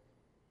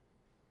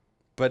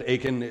 But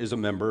Achan is a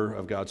member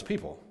of God's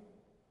people.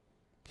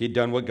 He'd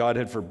done what God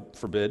had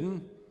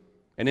forbidden,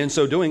 and in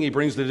so doing, he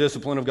brings the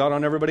discipline of God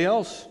on everybody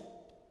else.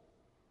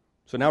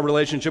 So now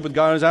relationship with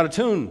God is out of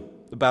tune.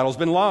 The battle's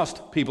been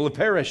lost. People have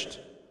perished.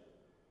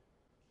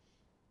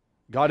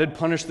 God had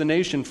punished the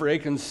nation for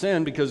Achan's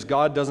sin because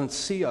God doesn't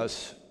see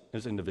us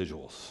as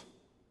individuals.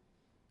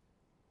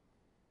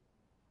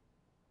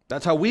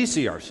 That's how we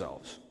see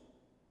ourselves.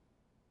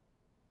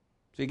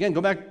 See, again,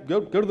 go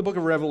to the book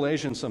of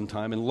Revelation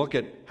sometime and look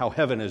at how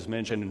heaven is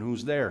mentioned and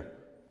who's there.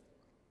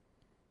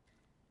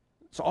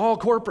 It's all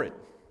corporate.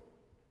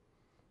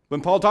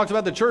 When Paul talks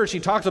about the church, he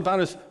talks about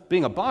us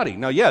being a body.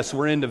 Now, yes,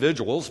 we're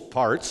individuals,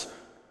 parts,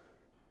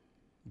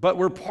 but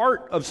we're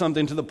part of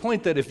something to the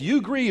point that if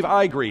you grieve,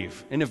 I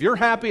grieve. And if you're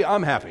happy,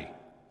 I'm happy.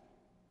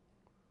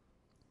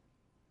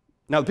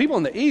 Now, the people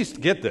in the East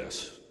get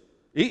this.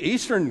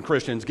 Eastern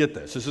Christians get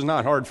this. This is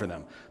not hard for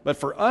them. But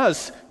for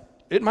us,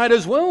 it might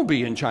as well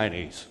be in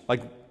Chinese.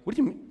 Like, what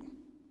do you mean?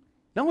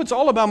 No, it's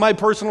all about my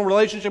personal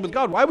relationship with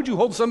God. Why would you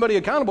hold somebody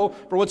accountable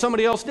for what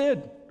somebody else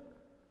did?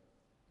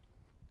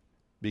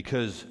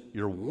 Because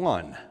you're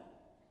one.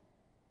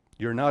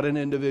 You're not an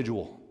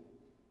individual.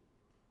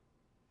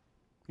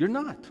 You're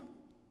not.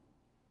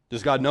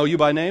 Does God know you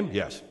by name?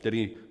 Yes.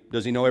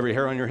 Does he know every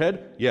hair on your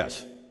head?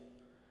 Yes.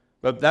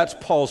 But that's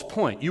Paul's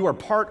point. You are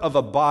part of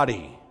a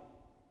body.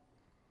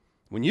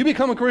 When you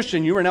become a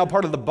Christian, you are now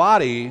part of the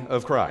body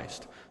of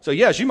Christ. So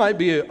yes, you might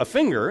be a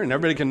finger, and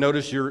everybody can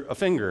notice you're a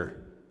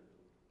finger.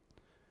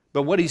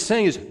 But what he's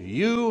saying is,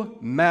 you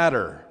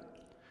matter.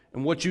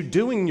 And what you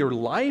do in your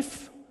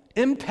life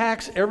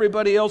impacts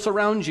everybody else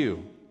around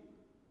you.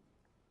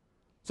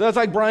 So that's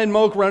like Brian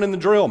Moak running the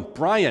drill.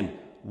 Brian,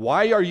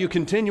 why are you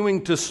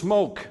continuing to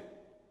smoke?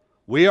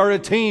 We are a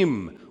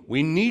team.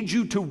 We need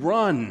you to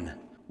run.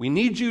 We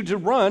need you to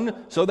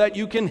run so that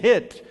you can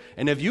hit.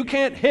 And if you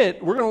can't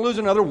hit, we're going to lose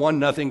another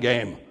 1-0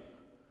 game.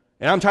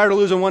 And I'm tired of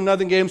losing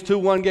 1-0 games,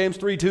 2-1 games,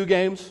 3-2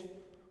 games.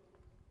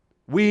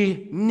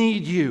 We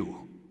need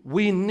you.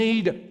 We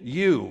need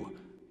you.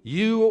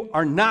 You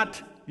are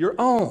not your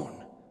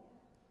own.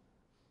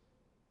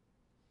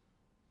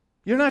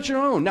 You're not your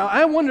own. Now,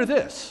 I wonder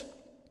this.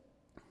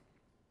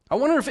 I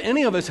wonder if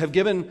any of us have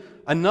given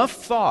enough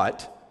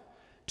thought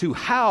to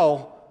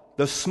how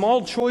the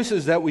small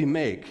choices that we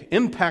make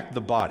impact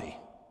the body.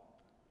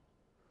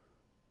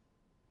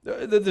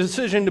 The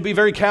decision to be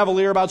very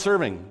cavalier about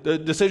serving, the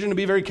decision to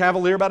be very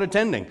cavalier about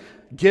attending,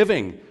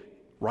 giving,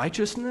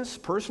 righteousness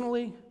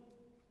personally.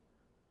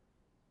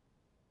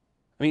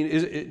 I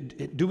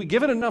mean, do we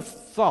give it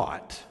enough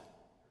thought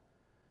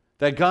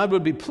that God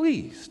would be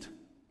pleased?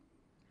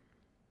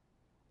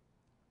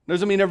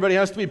 Doesn't mean everybody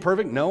has to be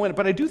perfect, no,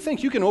 but I do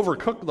think you can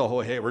overcook the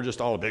whole, hey, we're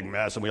just all a big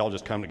mess and we all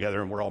just come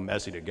together and we're all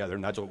messy together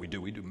and that's what we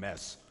do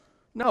mess.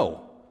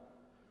 No.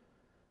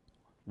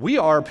 We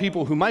are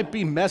people who might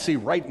be messy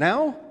right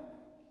now,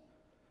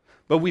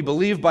 but we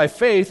believe by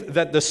faith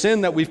that the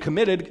sin that we've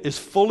committed is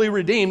fully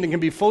redeemed and can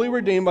be fully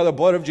redeemed by the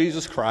blood of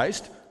Jesus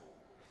Christ.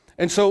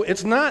 And so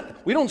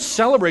we don't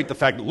celebrate the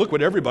fact that look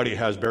what everybody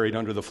has buried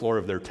under the floor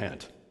of their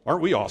tent.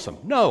 Aren't we awesome?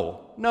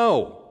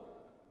 No.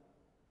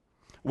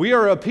 We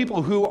are a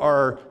people who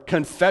are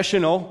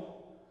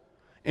confessional,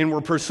 and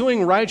we're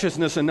pursuing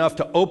righteousness enough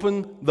to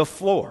open the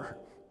floor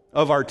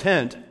of our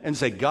tent and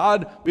say,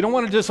 God, we don't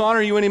want to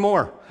dishonor you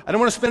anymore. I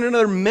don't want to spend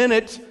another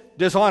minute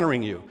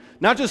dishonoring you.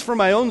 Not just for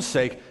my own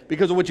sake,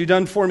 because of what you've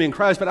done for me in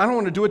Christ, but I don't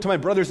want to do it to my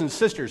brothers and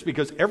sisters,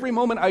 because every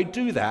moment I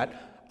do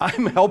that,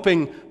 I'm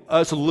helping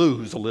us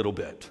lose a little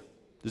bit.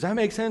 Does that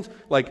make sense?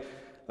 Like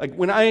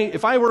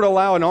if I were to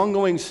allow an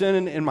ongoing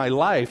sin in my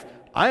life,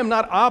 I am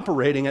not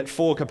operating at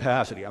full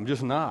capacity. I'm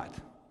just not.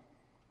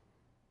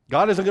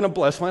 God isn't going to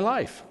bless my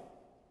life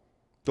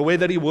the way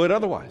that he would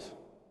otherwise.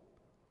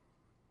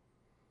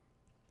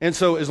 And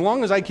so as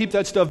long as I keep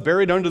that stuff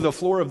buried under the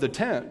floor of the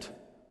tent,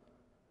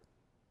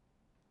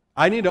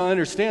 I need to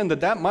understand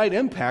that might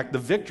impact the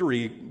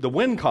victory, the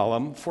win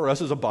column for us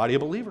as a body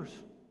of believers.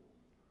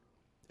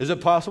 Is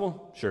it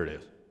possible? Sure it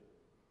is.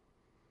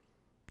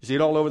 You see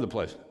it all over the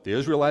place. The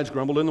Israelites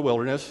grumbled in the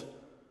wilderness.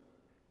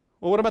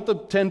 Well, what about the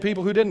 10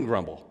 people who didn't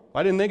grumble?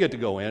 Why didn't they get to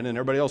go in and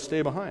everybody else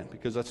stay behind?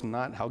 Because that's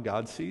not how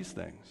God sees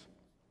things.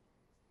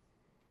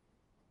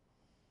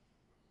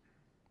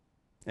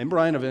 And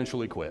Brian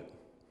eventually quit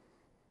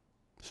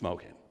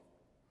smoking.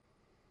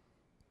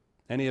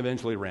 And he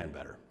eventually ran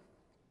better.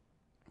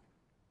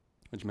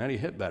 Which meant he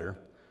hit better,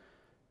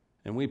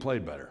 and we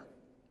played better.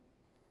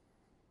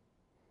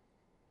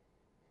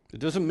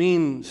 It doesn't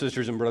mean,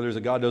 sisters and brothers,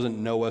 that God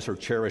doesn't know us or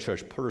cherish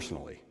us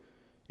personally.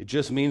 It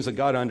just means that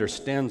God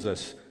understands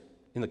us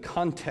in the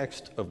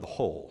context of the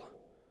whole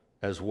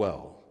as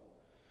well.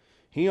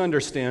 He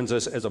understands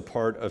us as a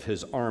part of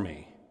his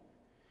army.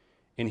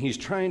 And he's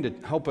trying to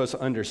help us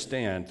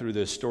understand through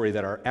this story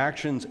that our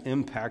actions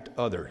impact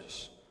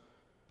others.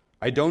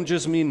 I don't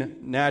just mean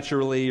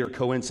naturally or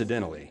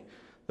coincidentally.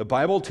 The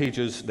Bible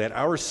teaches that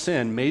our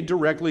sin may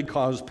directly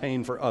cause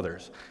pain for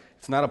others.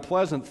 It's not a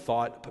pleasant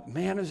thought, but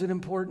man, is it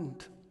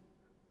important.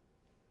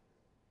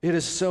 It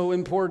is so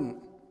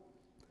important.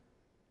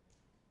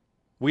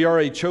 We are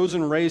a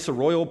chosen race, a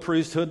royal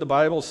priesthood, the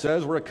Bible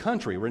says. We're a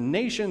country, we're a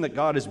nation that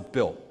God has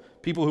built,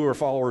 people who are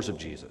followers of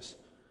Jesus.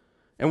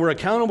 And we're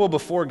accountable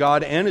before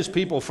God and his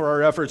people for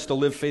our efforts to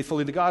live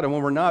faithfully to God. And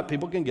when we're not,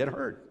 people can get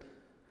hurt.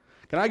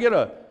 Can I get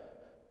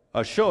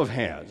a show of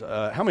hands?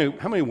 How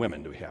many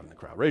women do we have in the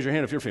crowd? Raise your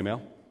hand if you're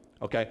female.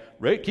 Okay.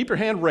 Keep your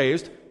hand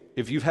raised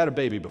if you've had a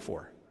baby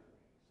before.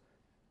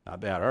 Not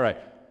bad. All right.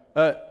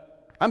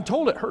 I'm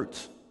told it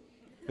hurts.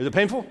 Is it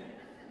painful?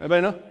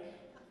 Anybody know?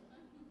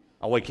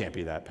 Oh, it can't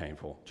be that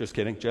painful. Just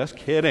kidding. Just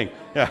kidding.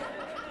 Yeah.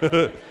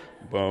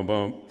 Boom,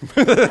 boom.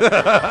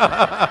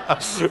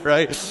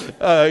 Right?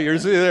 You're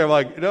sitting there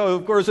like, no,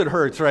 of course it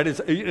hurts,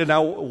 right?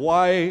 Now,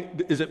 why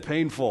is it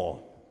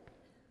painful?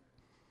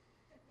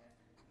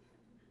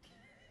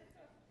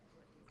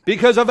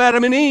 Because of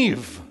Adam and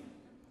Eve,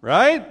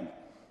 right?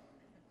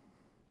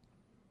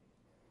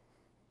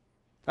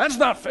 That's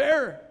not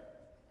fair.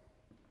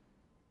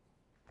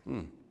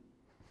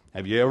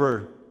 Have you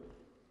ever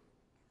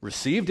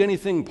received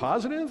anything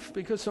positive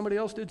because somebody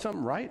else did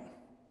something right?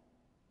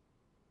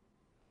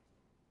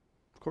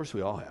 Of course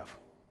we all have.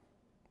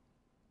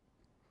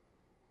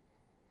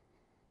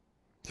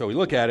 So we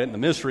look at it, and the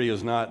mystery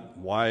is not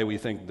why we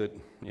think that,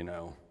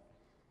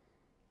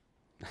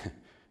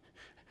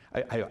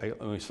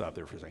 let me stop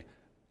there for a second.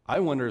 I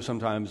wonder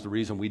sometimes the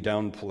reason we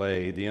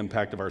downplay the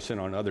impact of our sin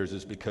on others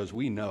is because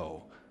we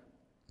know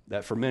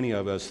that for many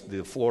of us,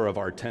 the floor of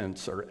our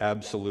tents are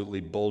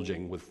absolutely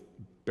bulging with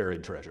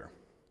buried treasure.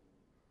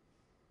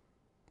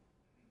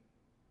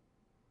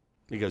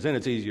 Because then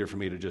it's easier for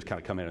me to just kind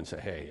of come in and say,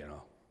 hey,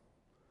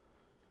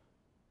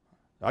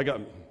 I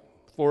got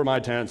floor of my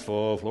tent's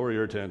full, floor of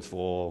your tent's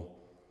full.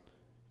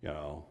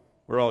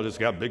 We're all just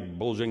got big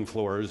bulging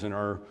floors in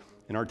our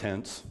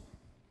tents.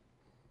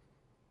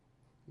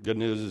 Good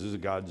news is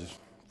that God's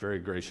very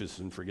gracious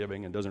and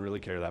forgiving and doesn't really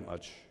care that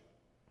much.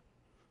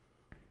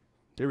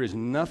 There is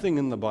nothing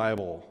in the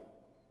Bible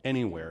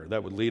anywhere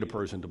that would lead a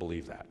person to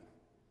believe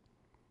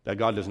that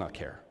God does not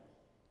care.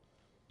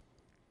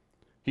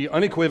 He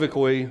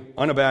unequivocally,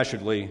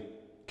 unabashedly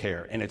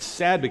care. And it's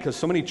sad because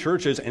so many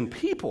churches and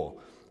people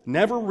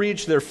never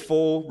reach their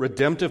full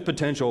redemptive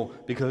potential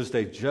because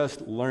they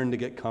just learn to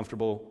get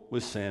comfortable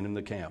with sin in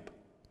the camp.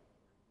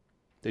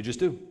 They just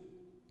do.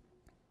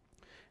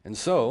 And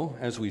so,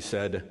 as we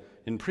said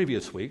in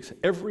previous weeks,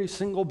 every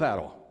single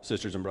battle,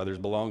 sisters and brothers,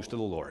 belongs to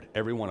the Lord,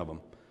 every one of them.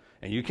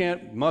 And you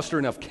can't muster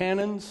enough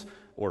cannons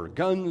or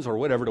guns or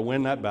whatever to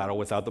win that battle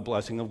without the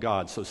blessing of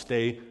God. So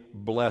stay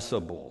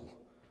blessable.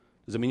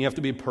 Does it mean you have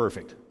to be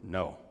perfect?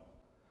 No.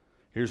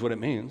 Here's what it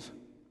means.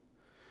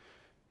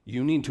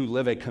 You need to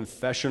live a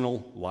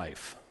confessional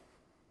life.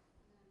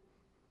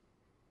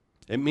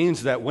 It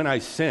means that when I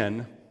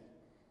sin,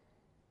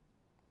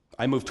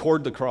 I move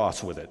toward the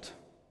cross with it,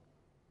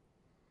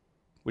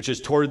 which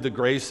is toward the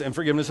grace and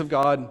forgiveness of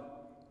God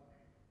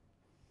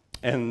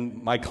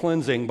and my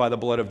cleansing by the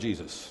blood of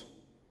Jesus.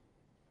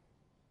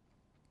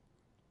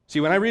 See,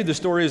 when I read the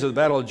stories of the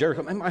Battle of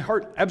Jericho, my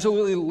heart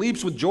absolutely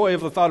leaps with joy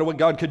of the thought of what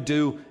God could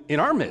do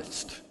in our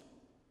midst.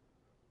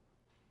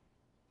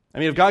 I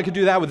mean, if God could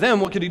do that with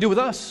them, what could he do with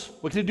us?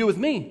 What could he do with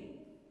me?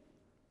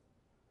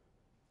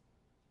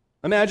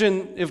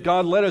 Imagine if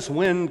God let us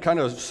win, kind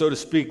of, so to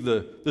speak,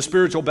 the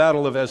spiritual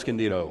battle of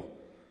Escondido,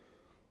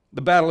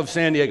 the battle of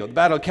San Diego, the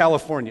battle of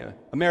California,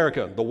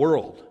 America, the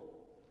world,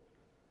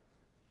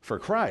 for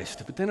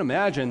Christ. But then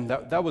imagine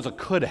that was a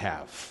could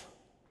have.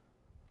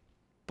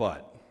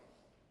 But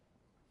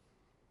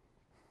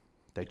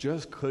they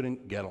just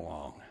couldn't get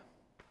along.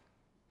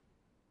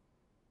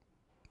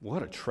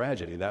 What a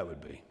tragedy that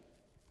would be.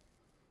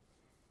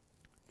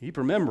 Keep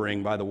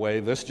remembering, by the way,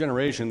 this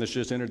generation that's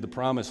just entered the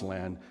promised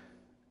land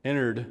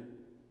entered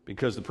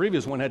because the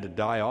previous one had to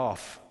die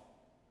off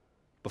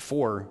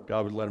before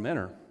God would let him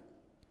enter.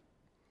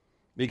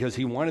 Because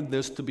he wanted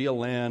this to be a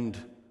land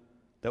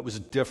that was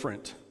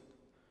different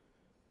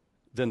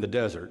than the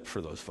desert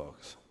for those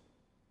folks.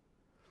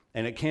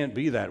 And it can't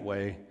be that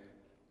way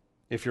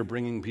if you're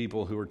bringing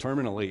people who are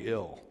terminally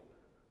ill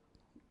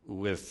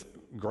with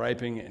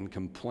griping and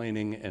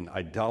complaining and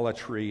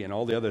idolatry and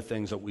all the other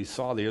things that we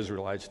saw the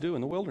Israelites do in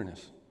the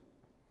wilderness.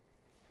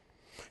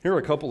 Here are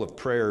a couple of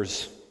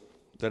prayers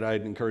that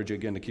I'd encourage you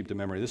again to keep to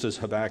memory. This is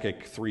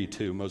Habakkuk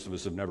 3:2. Most of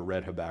us have never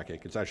read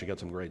Habakkuk. It's actually got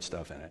some great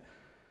stuff in it.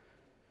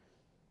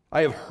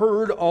 I have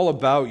heard all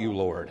about you,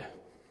 Lord.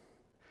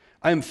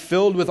 I am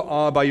filled with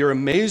awe by your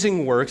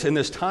amazing works in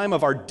this time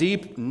of our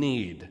deep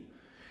need.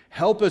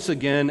 Help us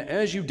again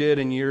as you did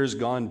in years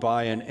gone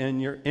by, and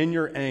in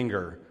your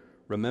anger,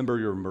 remember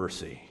your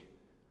mercy.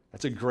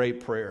 That's a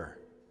great prayer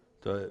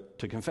to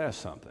confess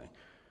something.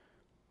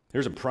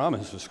 Here's a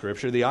promise of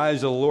Scripture. The eyes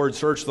of the Lord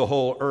search the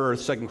whole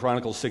earth, 2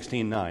 Chronicles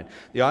 16:9.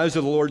 The eyes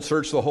of the Lord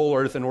search the whole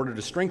earth in order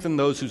to strengthen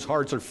those whose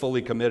hearts are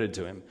fully committed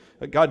to him.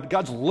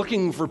 God's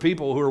looking for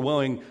people who are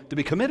willing to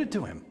be committed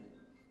to him.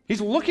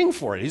 He's looking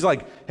for it. He's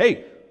like,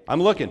 hey,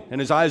 I'm looking. And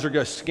his eyes are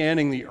just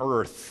scanning the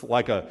earth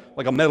like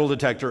a metal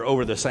detector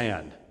over the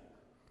sand.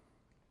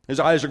 His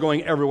eyes are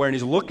going everywhere, and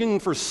he's looking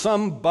for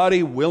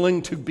somebody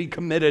willing to be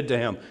committed to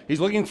him. He's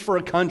looking for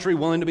a country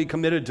willing to be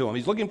committed to him.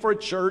 He's looking for a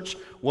church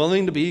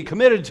willing to be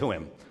committed to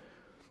him.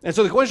 And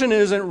so the question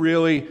isn't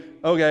really,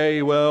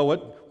 okay, well,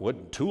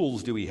 what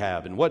tools do we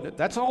have? And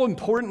that's all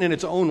important in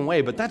its own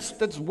way, but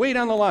that's way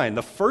down the line.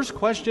 The first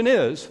question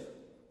is,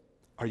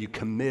 are you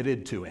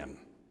committed to him?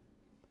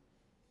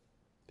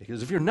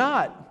 Because if you're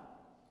not,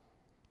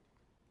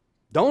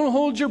 don't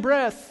hold your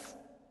breath.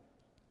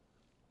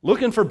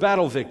 looking for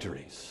battle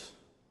victories.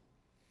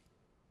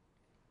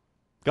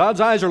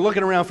 God's eyes are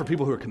looking around for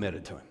people who are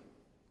committed to Him.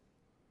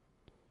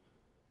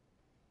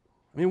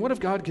 I mean, what if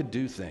God could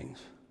do things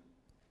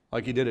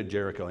like He did at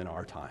Jericho in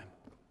our time?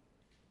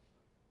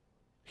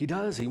 He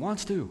does. He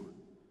wants to.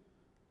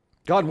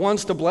 God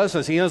wants to bless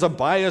us. He has a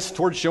bias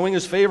towards showing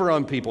His favor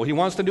on people. He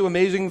wants to do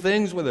amazing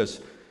things with us.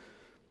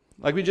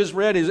 Like we just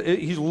read,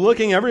 He's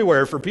looking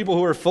everywhere for people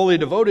who are fully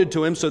devoted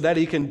to Him so that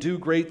He can do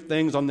great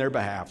things on their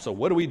behalf. So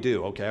what do we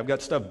do? Okay, I've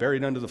got stuff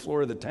buried under the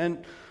floor of the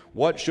tent.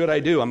 What should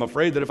I do? I'm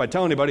afraid that if I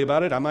tell anybody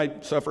about it, I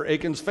might suffer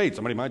Achan's fate.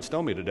 Somebody might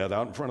stone me to death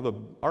out in front of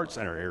the art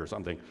center here or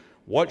something.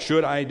 What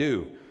should I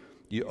do?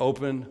 You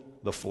open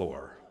the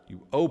floor.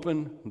 You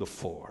open the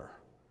floor.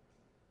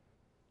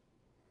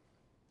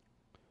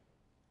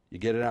 You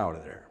get it out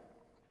of there.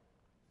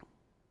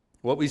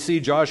 What we see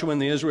Joshua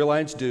and the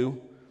Israelites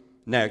do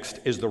next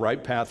is the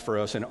right path for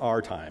us in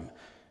our time.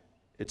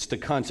 It's to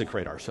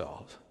consecrate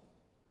ourselves.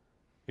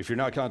 If you're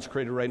not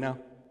consecrated right now,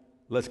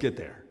 let's get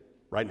there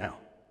right now.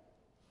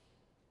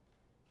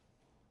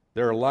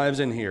 There are lives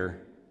in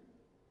here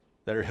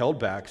that are held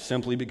back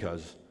simply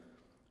because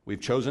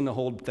we've chosen to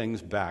hold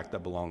things back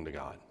that belong to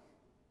God.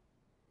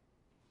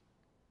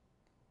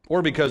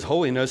 Or because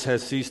holiness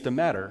has ceased to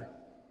matter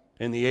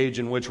in the age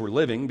in which we're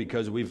living,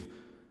 because we've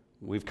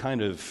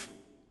kind of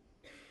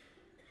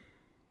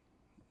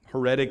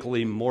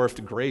heretically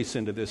morphed grace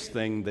into this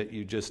thing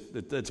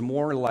that's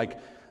more like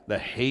the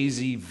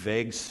hazy,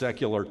 vague,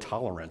 secular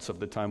tolerance of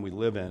the time we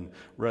live in,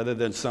 rather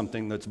than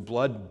something that's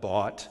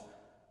blood-bought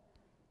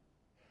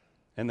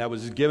and that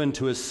was given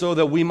to us so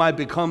that we might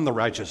become the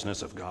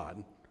righteousness of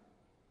God.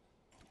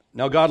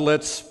 Now, God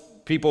lets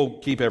people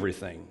keep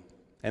everything,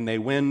 and they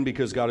win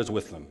because God is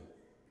with them.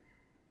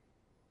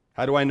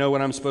 How do I know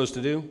what I'm supposed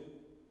to do?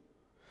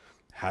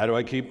 How do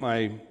I keep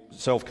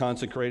myself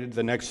consecrated?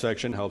 The next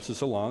section helps us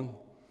along.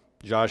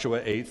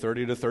 Joshua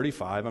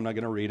 8:30-35. I'm not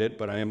going to read it,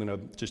 but I am going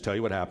to just tell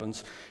you what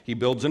happens. He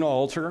builds an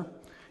altar,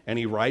 and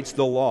he writes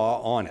the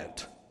law on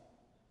it.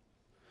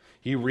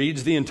 He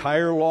reads the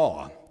entire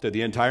law to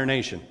the entire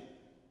nation.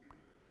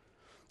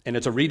 And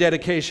it's a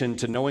rededication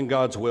to knowing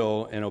God's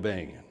will and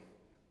obeying it.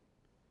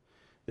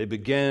 They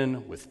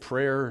begin with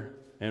prayer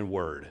and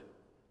word.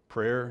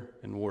 Prayer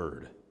and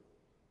word.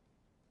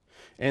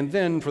 And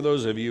then for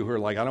those of you who are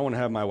like, I don't want to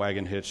have my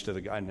wagon hitched to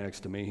the guy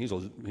next to me. He's a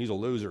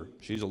loser.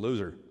 She's a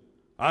loser.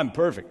 I'm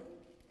perfect.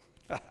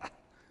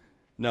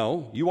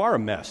 No, you are a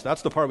mess.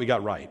 That's the part we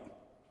got right.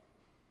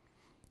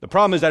 The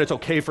problem is that it's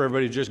okay for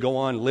everybody to just go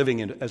on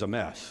living as a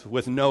mess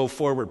with no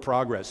forward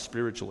progress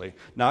spiritually,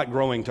 not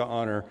growing to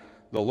honor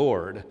the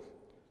Lord.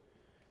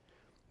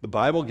 The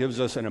Bible gives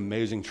us an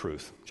amazing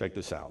truth. Check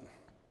this out.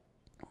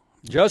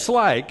 Just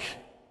like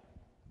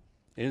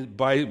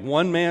by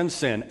one man's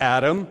sin,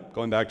 Adam,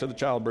 going back to the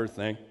childbirth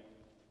thing,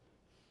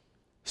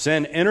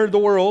 sin entered the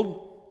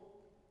world.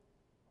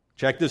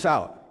 Check this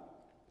out.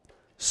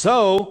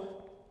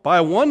 So, by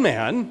one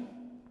man,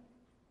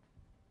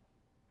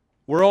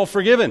 we're all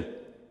forgiven.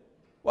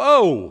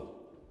 Whoa!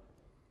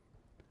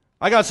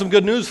 I got some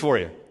good news for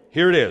you.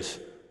 Here it is.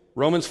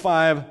 Romans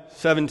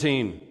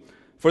 5:17.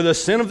 For the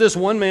sin of this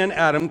one man,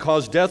 Adam,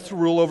 caused death to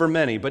rule over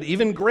many, but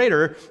even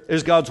greater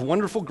is God's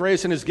wonderful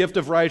grace and His gift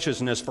of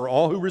righteousness for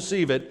all who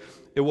receive it.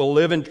 It will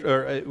live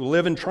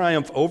in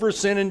triumph over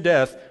sin and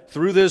death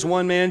through this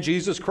one man,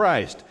 Jesus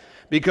Christ.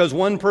 Because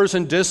one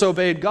person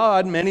disobeyed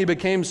God, many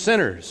became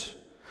sinners.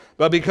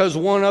 But because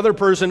one other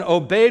person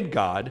obeyed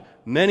God,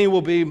 many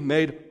will be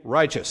made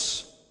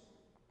righteous.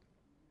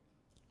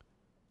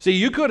 See,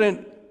 you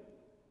couldn't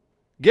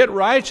get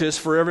righteous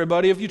for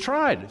everybody if you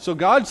tried. So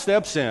God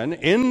steps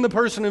in the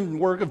person and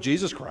work of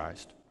Jesus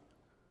Christ,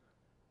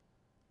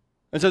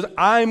 and says,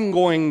 I'm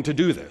going to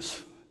do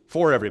this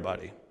for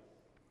everybody.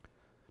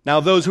 Now,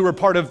 those who are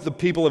part of the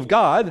people of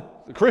God,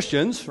 the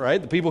Christians,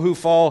 right, the people who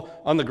fall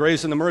on the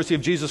grace and the mercy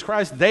of Jesus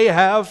Christ, they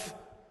have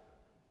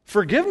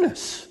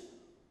forgiveness.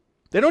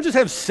 They don't just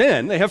have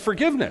sin, they have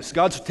forgiveness.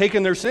 God's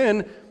taken their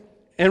sin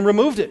and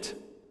removed it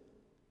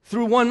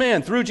through one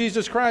man, through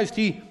Jesus Christ.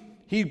 He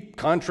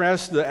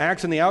contrasts the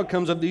acts and the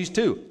outcomes of these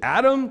two.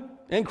 Adam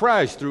and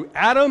Christ. Through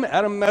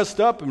Adam messed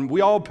up and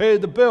we all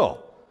paid the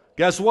bill.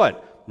 Guess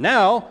what?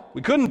 Now,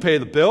 we couldn't pay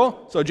the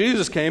bill, so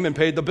Jesus came and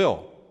paid the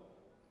bill.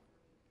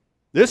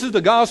 This is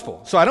the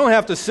gospel. So I don't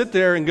have to sit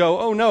there and go,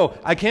 oh no,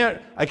 I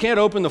can't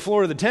open the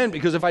floor of the tent,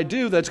 because if I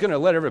do, that's going to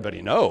let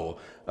everybody know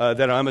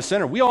that I'm a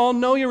sinner. We all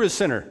know you're a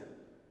sinner.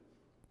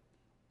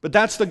 But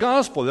that's the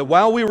gospel, that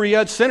while we were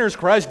yet sinners,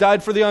 Christ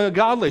died for the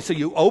ungodly. So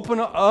you open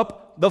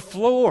up the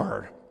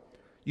floor.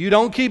 You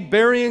don't keep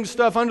burying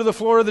stuff under the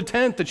floor of the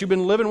tent that you've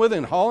been living with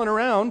and hauling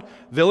around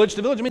village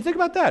to village. I mean, think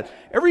about that.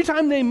 Every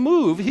time they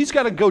move, he's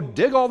got to go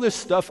dig all this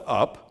stuff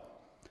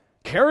up,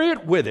 carry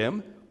it with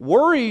him,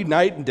 worry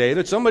night and day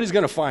that somebody's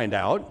going to find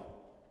out,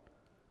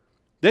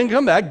 then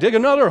come back, dig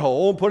another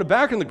hole, put it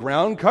back in the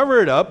ground, cover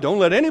it up, don't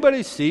let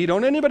anybody see,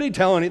 don't anybody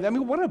tell anything. I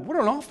mean, what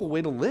an awful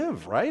way to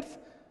live, right?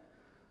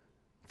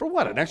 For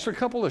what, an extra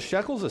couple of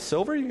shekels of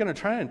silver? You're going to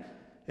try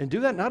And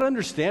do that not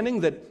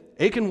understanding that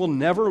Achan will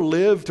never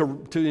live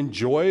to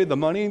enjoy the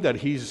money that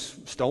he's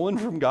stolen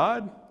from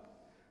God?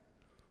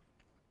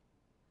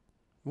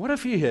 What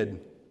if he had,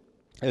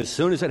 as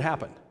soon as it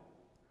happened,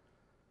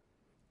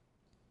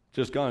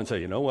 just gone and say,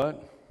 you know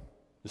what?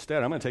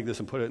 Instead, I'm going to take this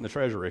and put it in the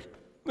treasury.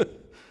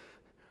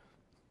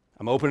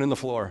 I'm opening the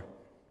floor.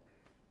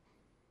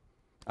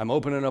 I'm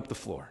opening up the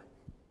floor.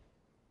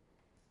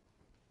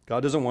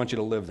 God doesn't want you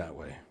to live that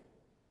way.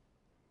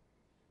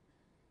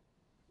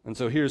 And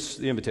so here's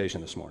the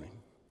invitation this morning.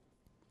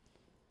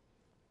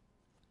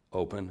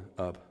 Open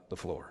up the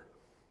floor.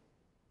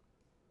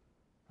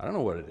 I don't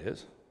know what it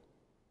is.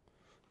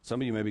 Some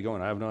of you may be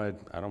going, I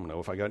don't know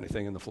if I got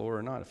anything in the floor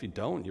or not. If you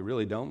don't, you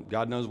really don't.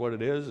 God knows what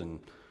it is,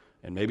 and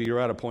maybe you're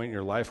at a point in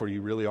your life where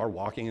you really are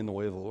walking in the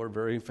way of the Lord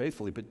very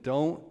faithfully. But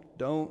don't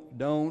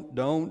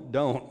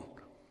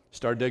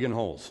start digging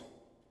holes.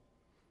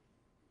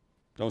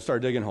 Don't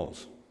start digging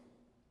holes.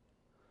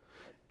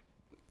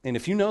 And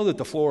if you know that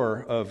the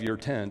floor of your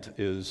tent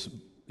is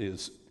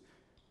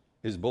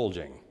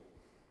bulging,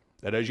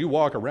 that as you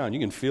walk around, you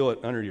can feel it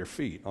under your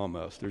feet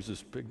almost. There's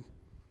this big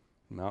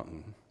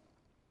mountain.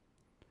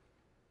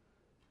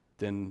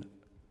 Then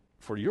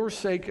for your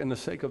sake and the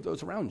sake of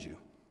those around you,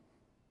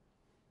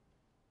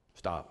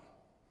 stop.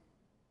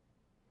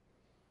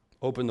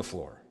 Open the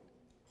floor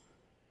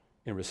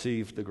and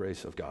receive the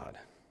grace of God.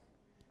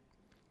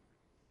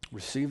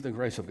 Receive the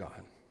grace of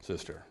God,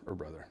 sister or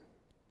brother.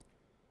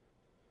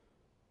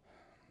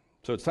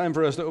 So it's time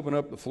for us to open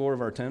up the floor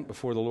of our tent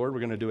before the Lord. We're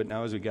going to do it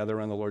now as we gather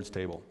around the Lord's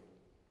table.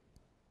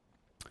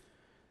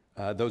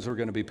 Those who are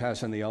going to be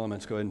passing the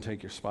elements, go ahead and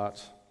take your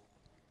spots.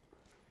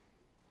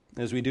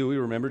 As we do, we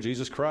remember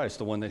Jesus Christ,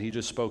 the one that he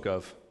just spoke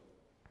of.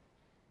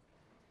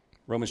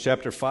 Romans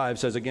chapter 5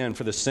 says again,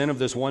 for the sin of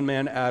this one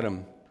man,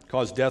 Adam,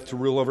 caused death to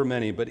rule over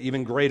many, but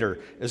even greater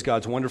is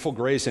God's wonderful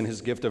grace and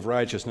his gift of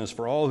righteousness.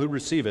 For all who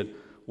receive it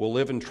will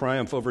live in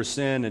triumph over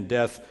sin and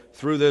death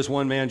through this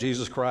one man,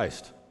 Jesus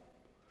Christ.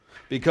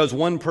 Because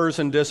one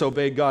person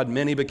disobeyed God,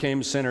 many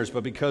became sinners,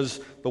 but because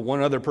the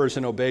one other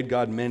person obeyed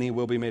God, many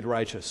will be made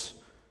righteous.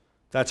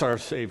 That's our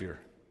Savior.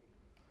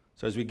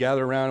 So as we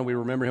gather around and we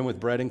remember him with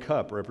bread and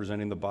cup,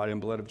 representing the body and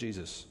blood of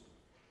Jesus,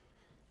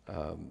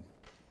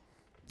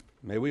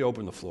 may we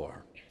open the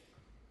floor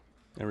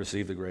and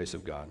receive the grace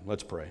of God.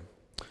 Let's pray.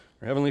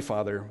 Our Heavenly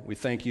Father, we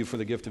thank you for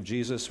the gift of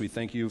Jesus. We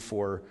thank you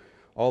for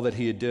all that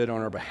he did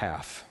on our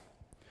behalf.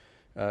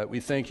 We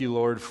thank you,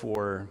 Lord,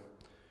 for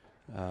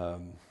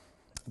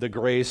the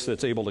grace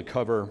that's able to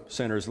cover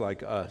sinners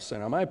like us.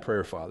 And my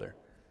prayer, Father,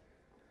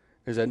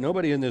 is that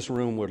nobody in this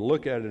room would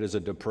look at it as a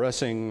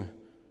depressing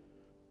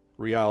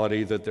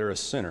reality that they're a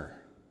sinner.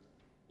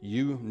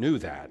 You knew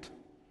that.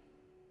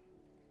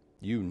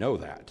 You know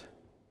that.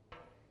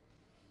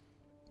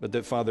 But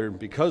that, Father,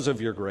 because of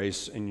your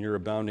grace and your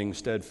abounding,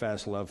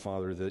 steadfast love,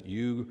 Father, that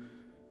you,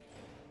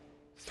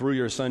 through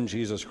your Son,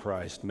 Jesus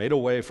Christ, made a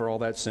way for all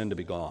that sin to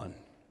be gone.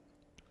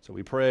 So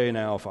we pray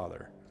now,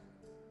 Father,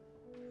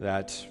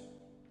 that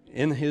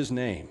in his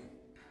name,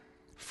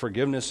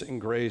 forgiveness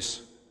and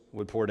grace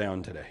would pour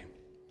down today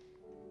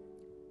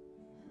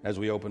as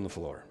we open the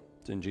floor.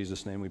 It's in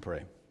Jesus' name we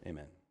pray.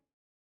 Amen.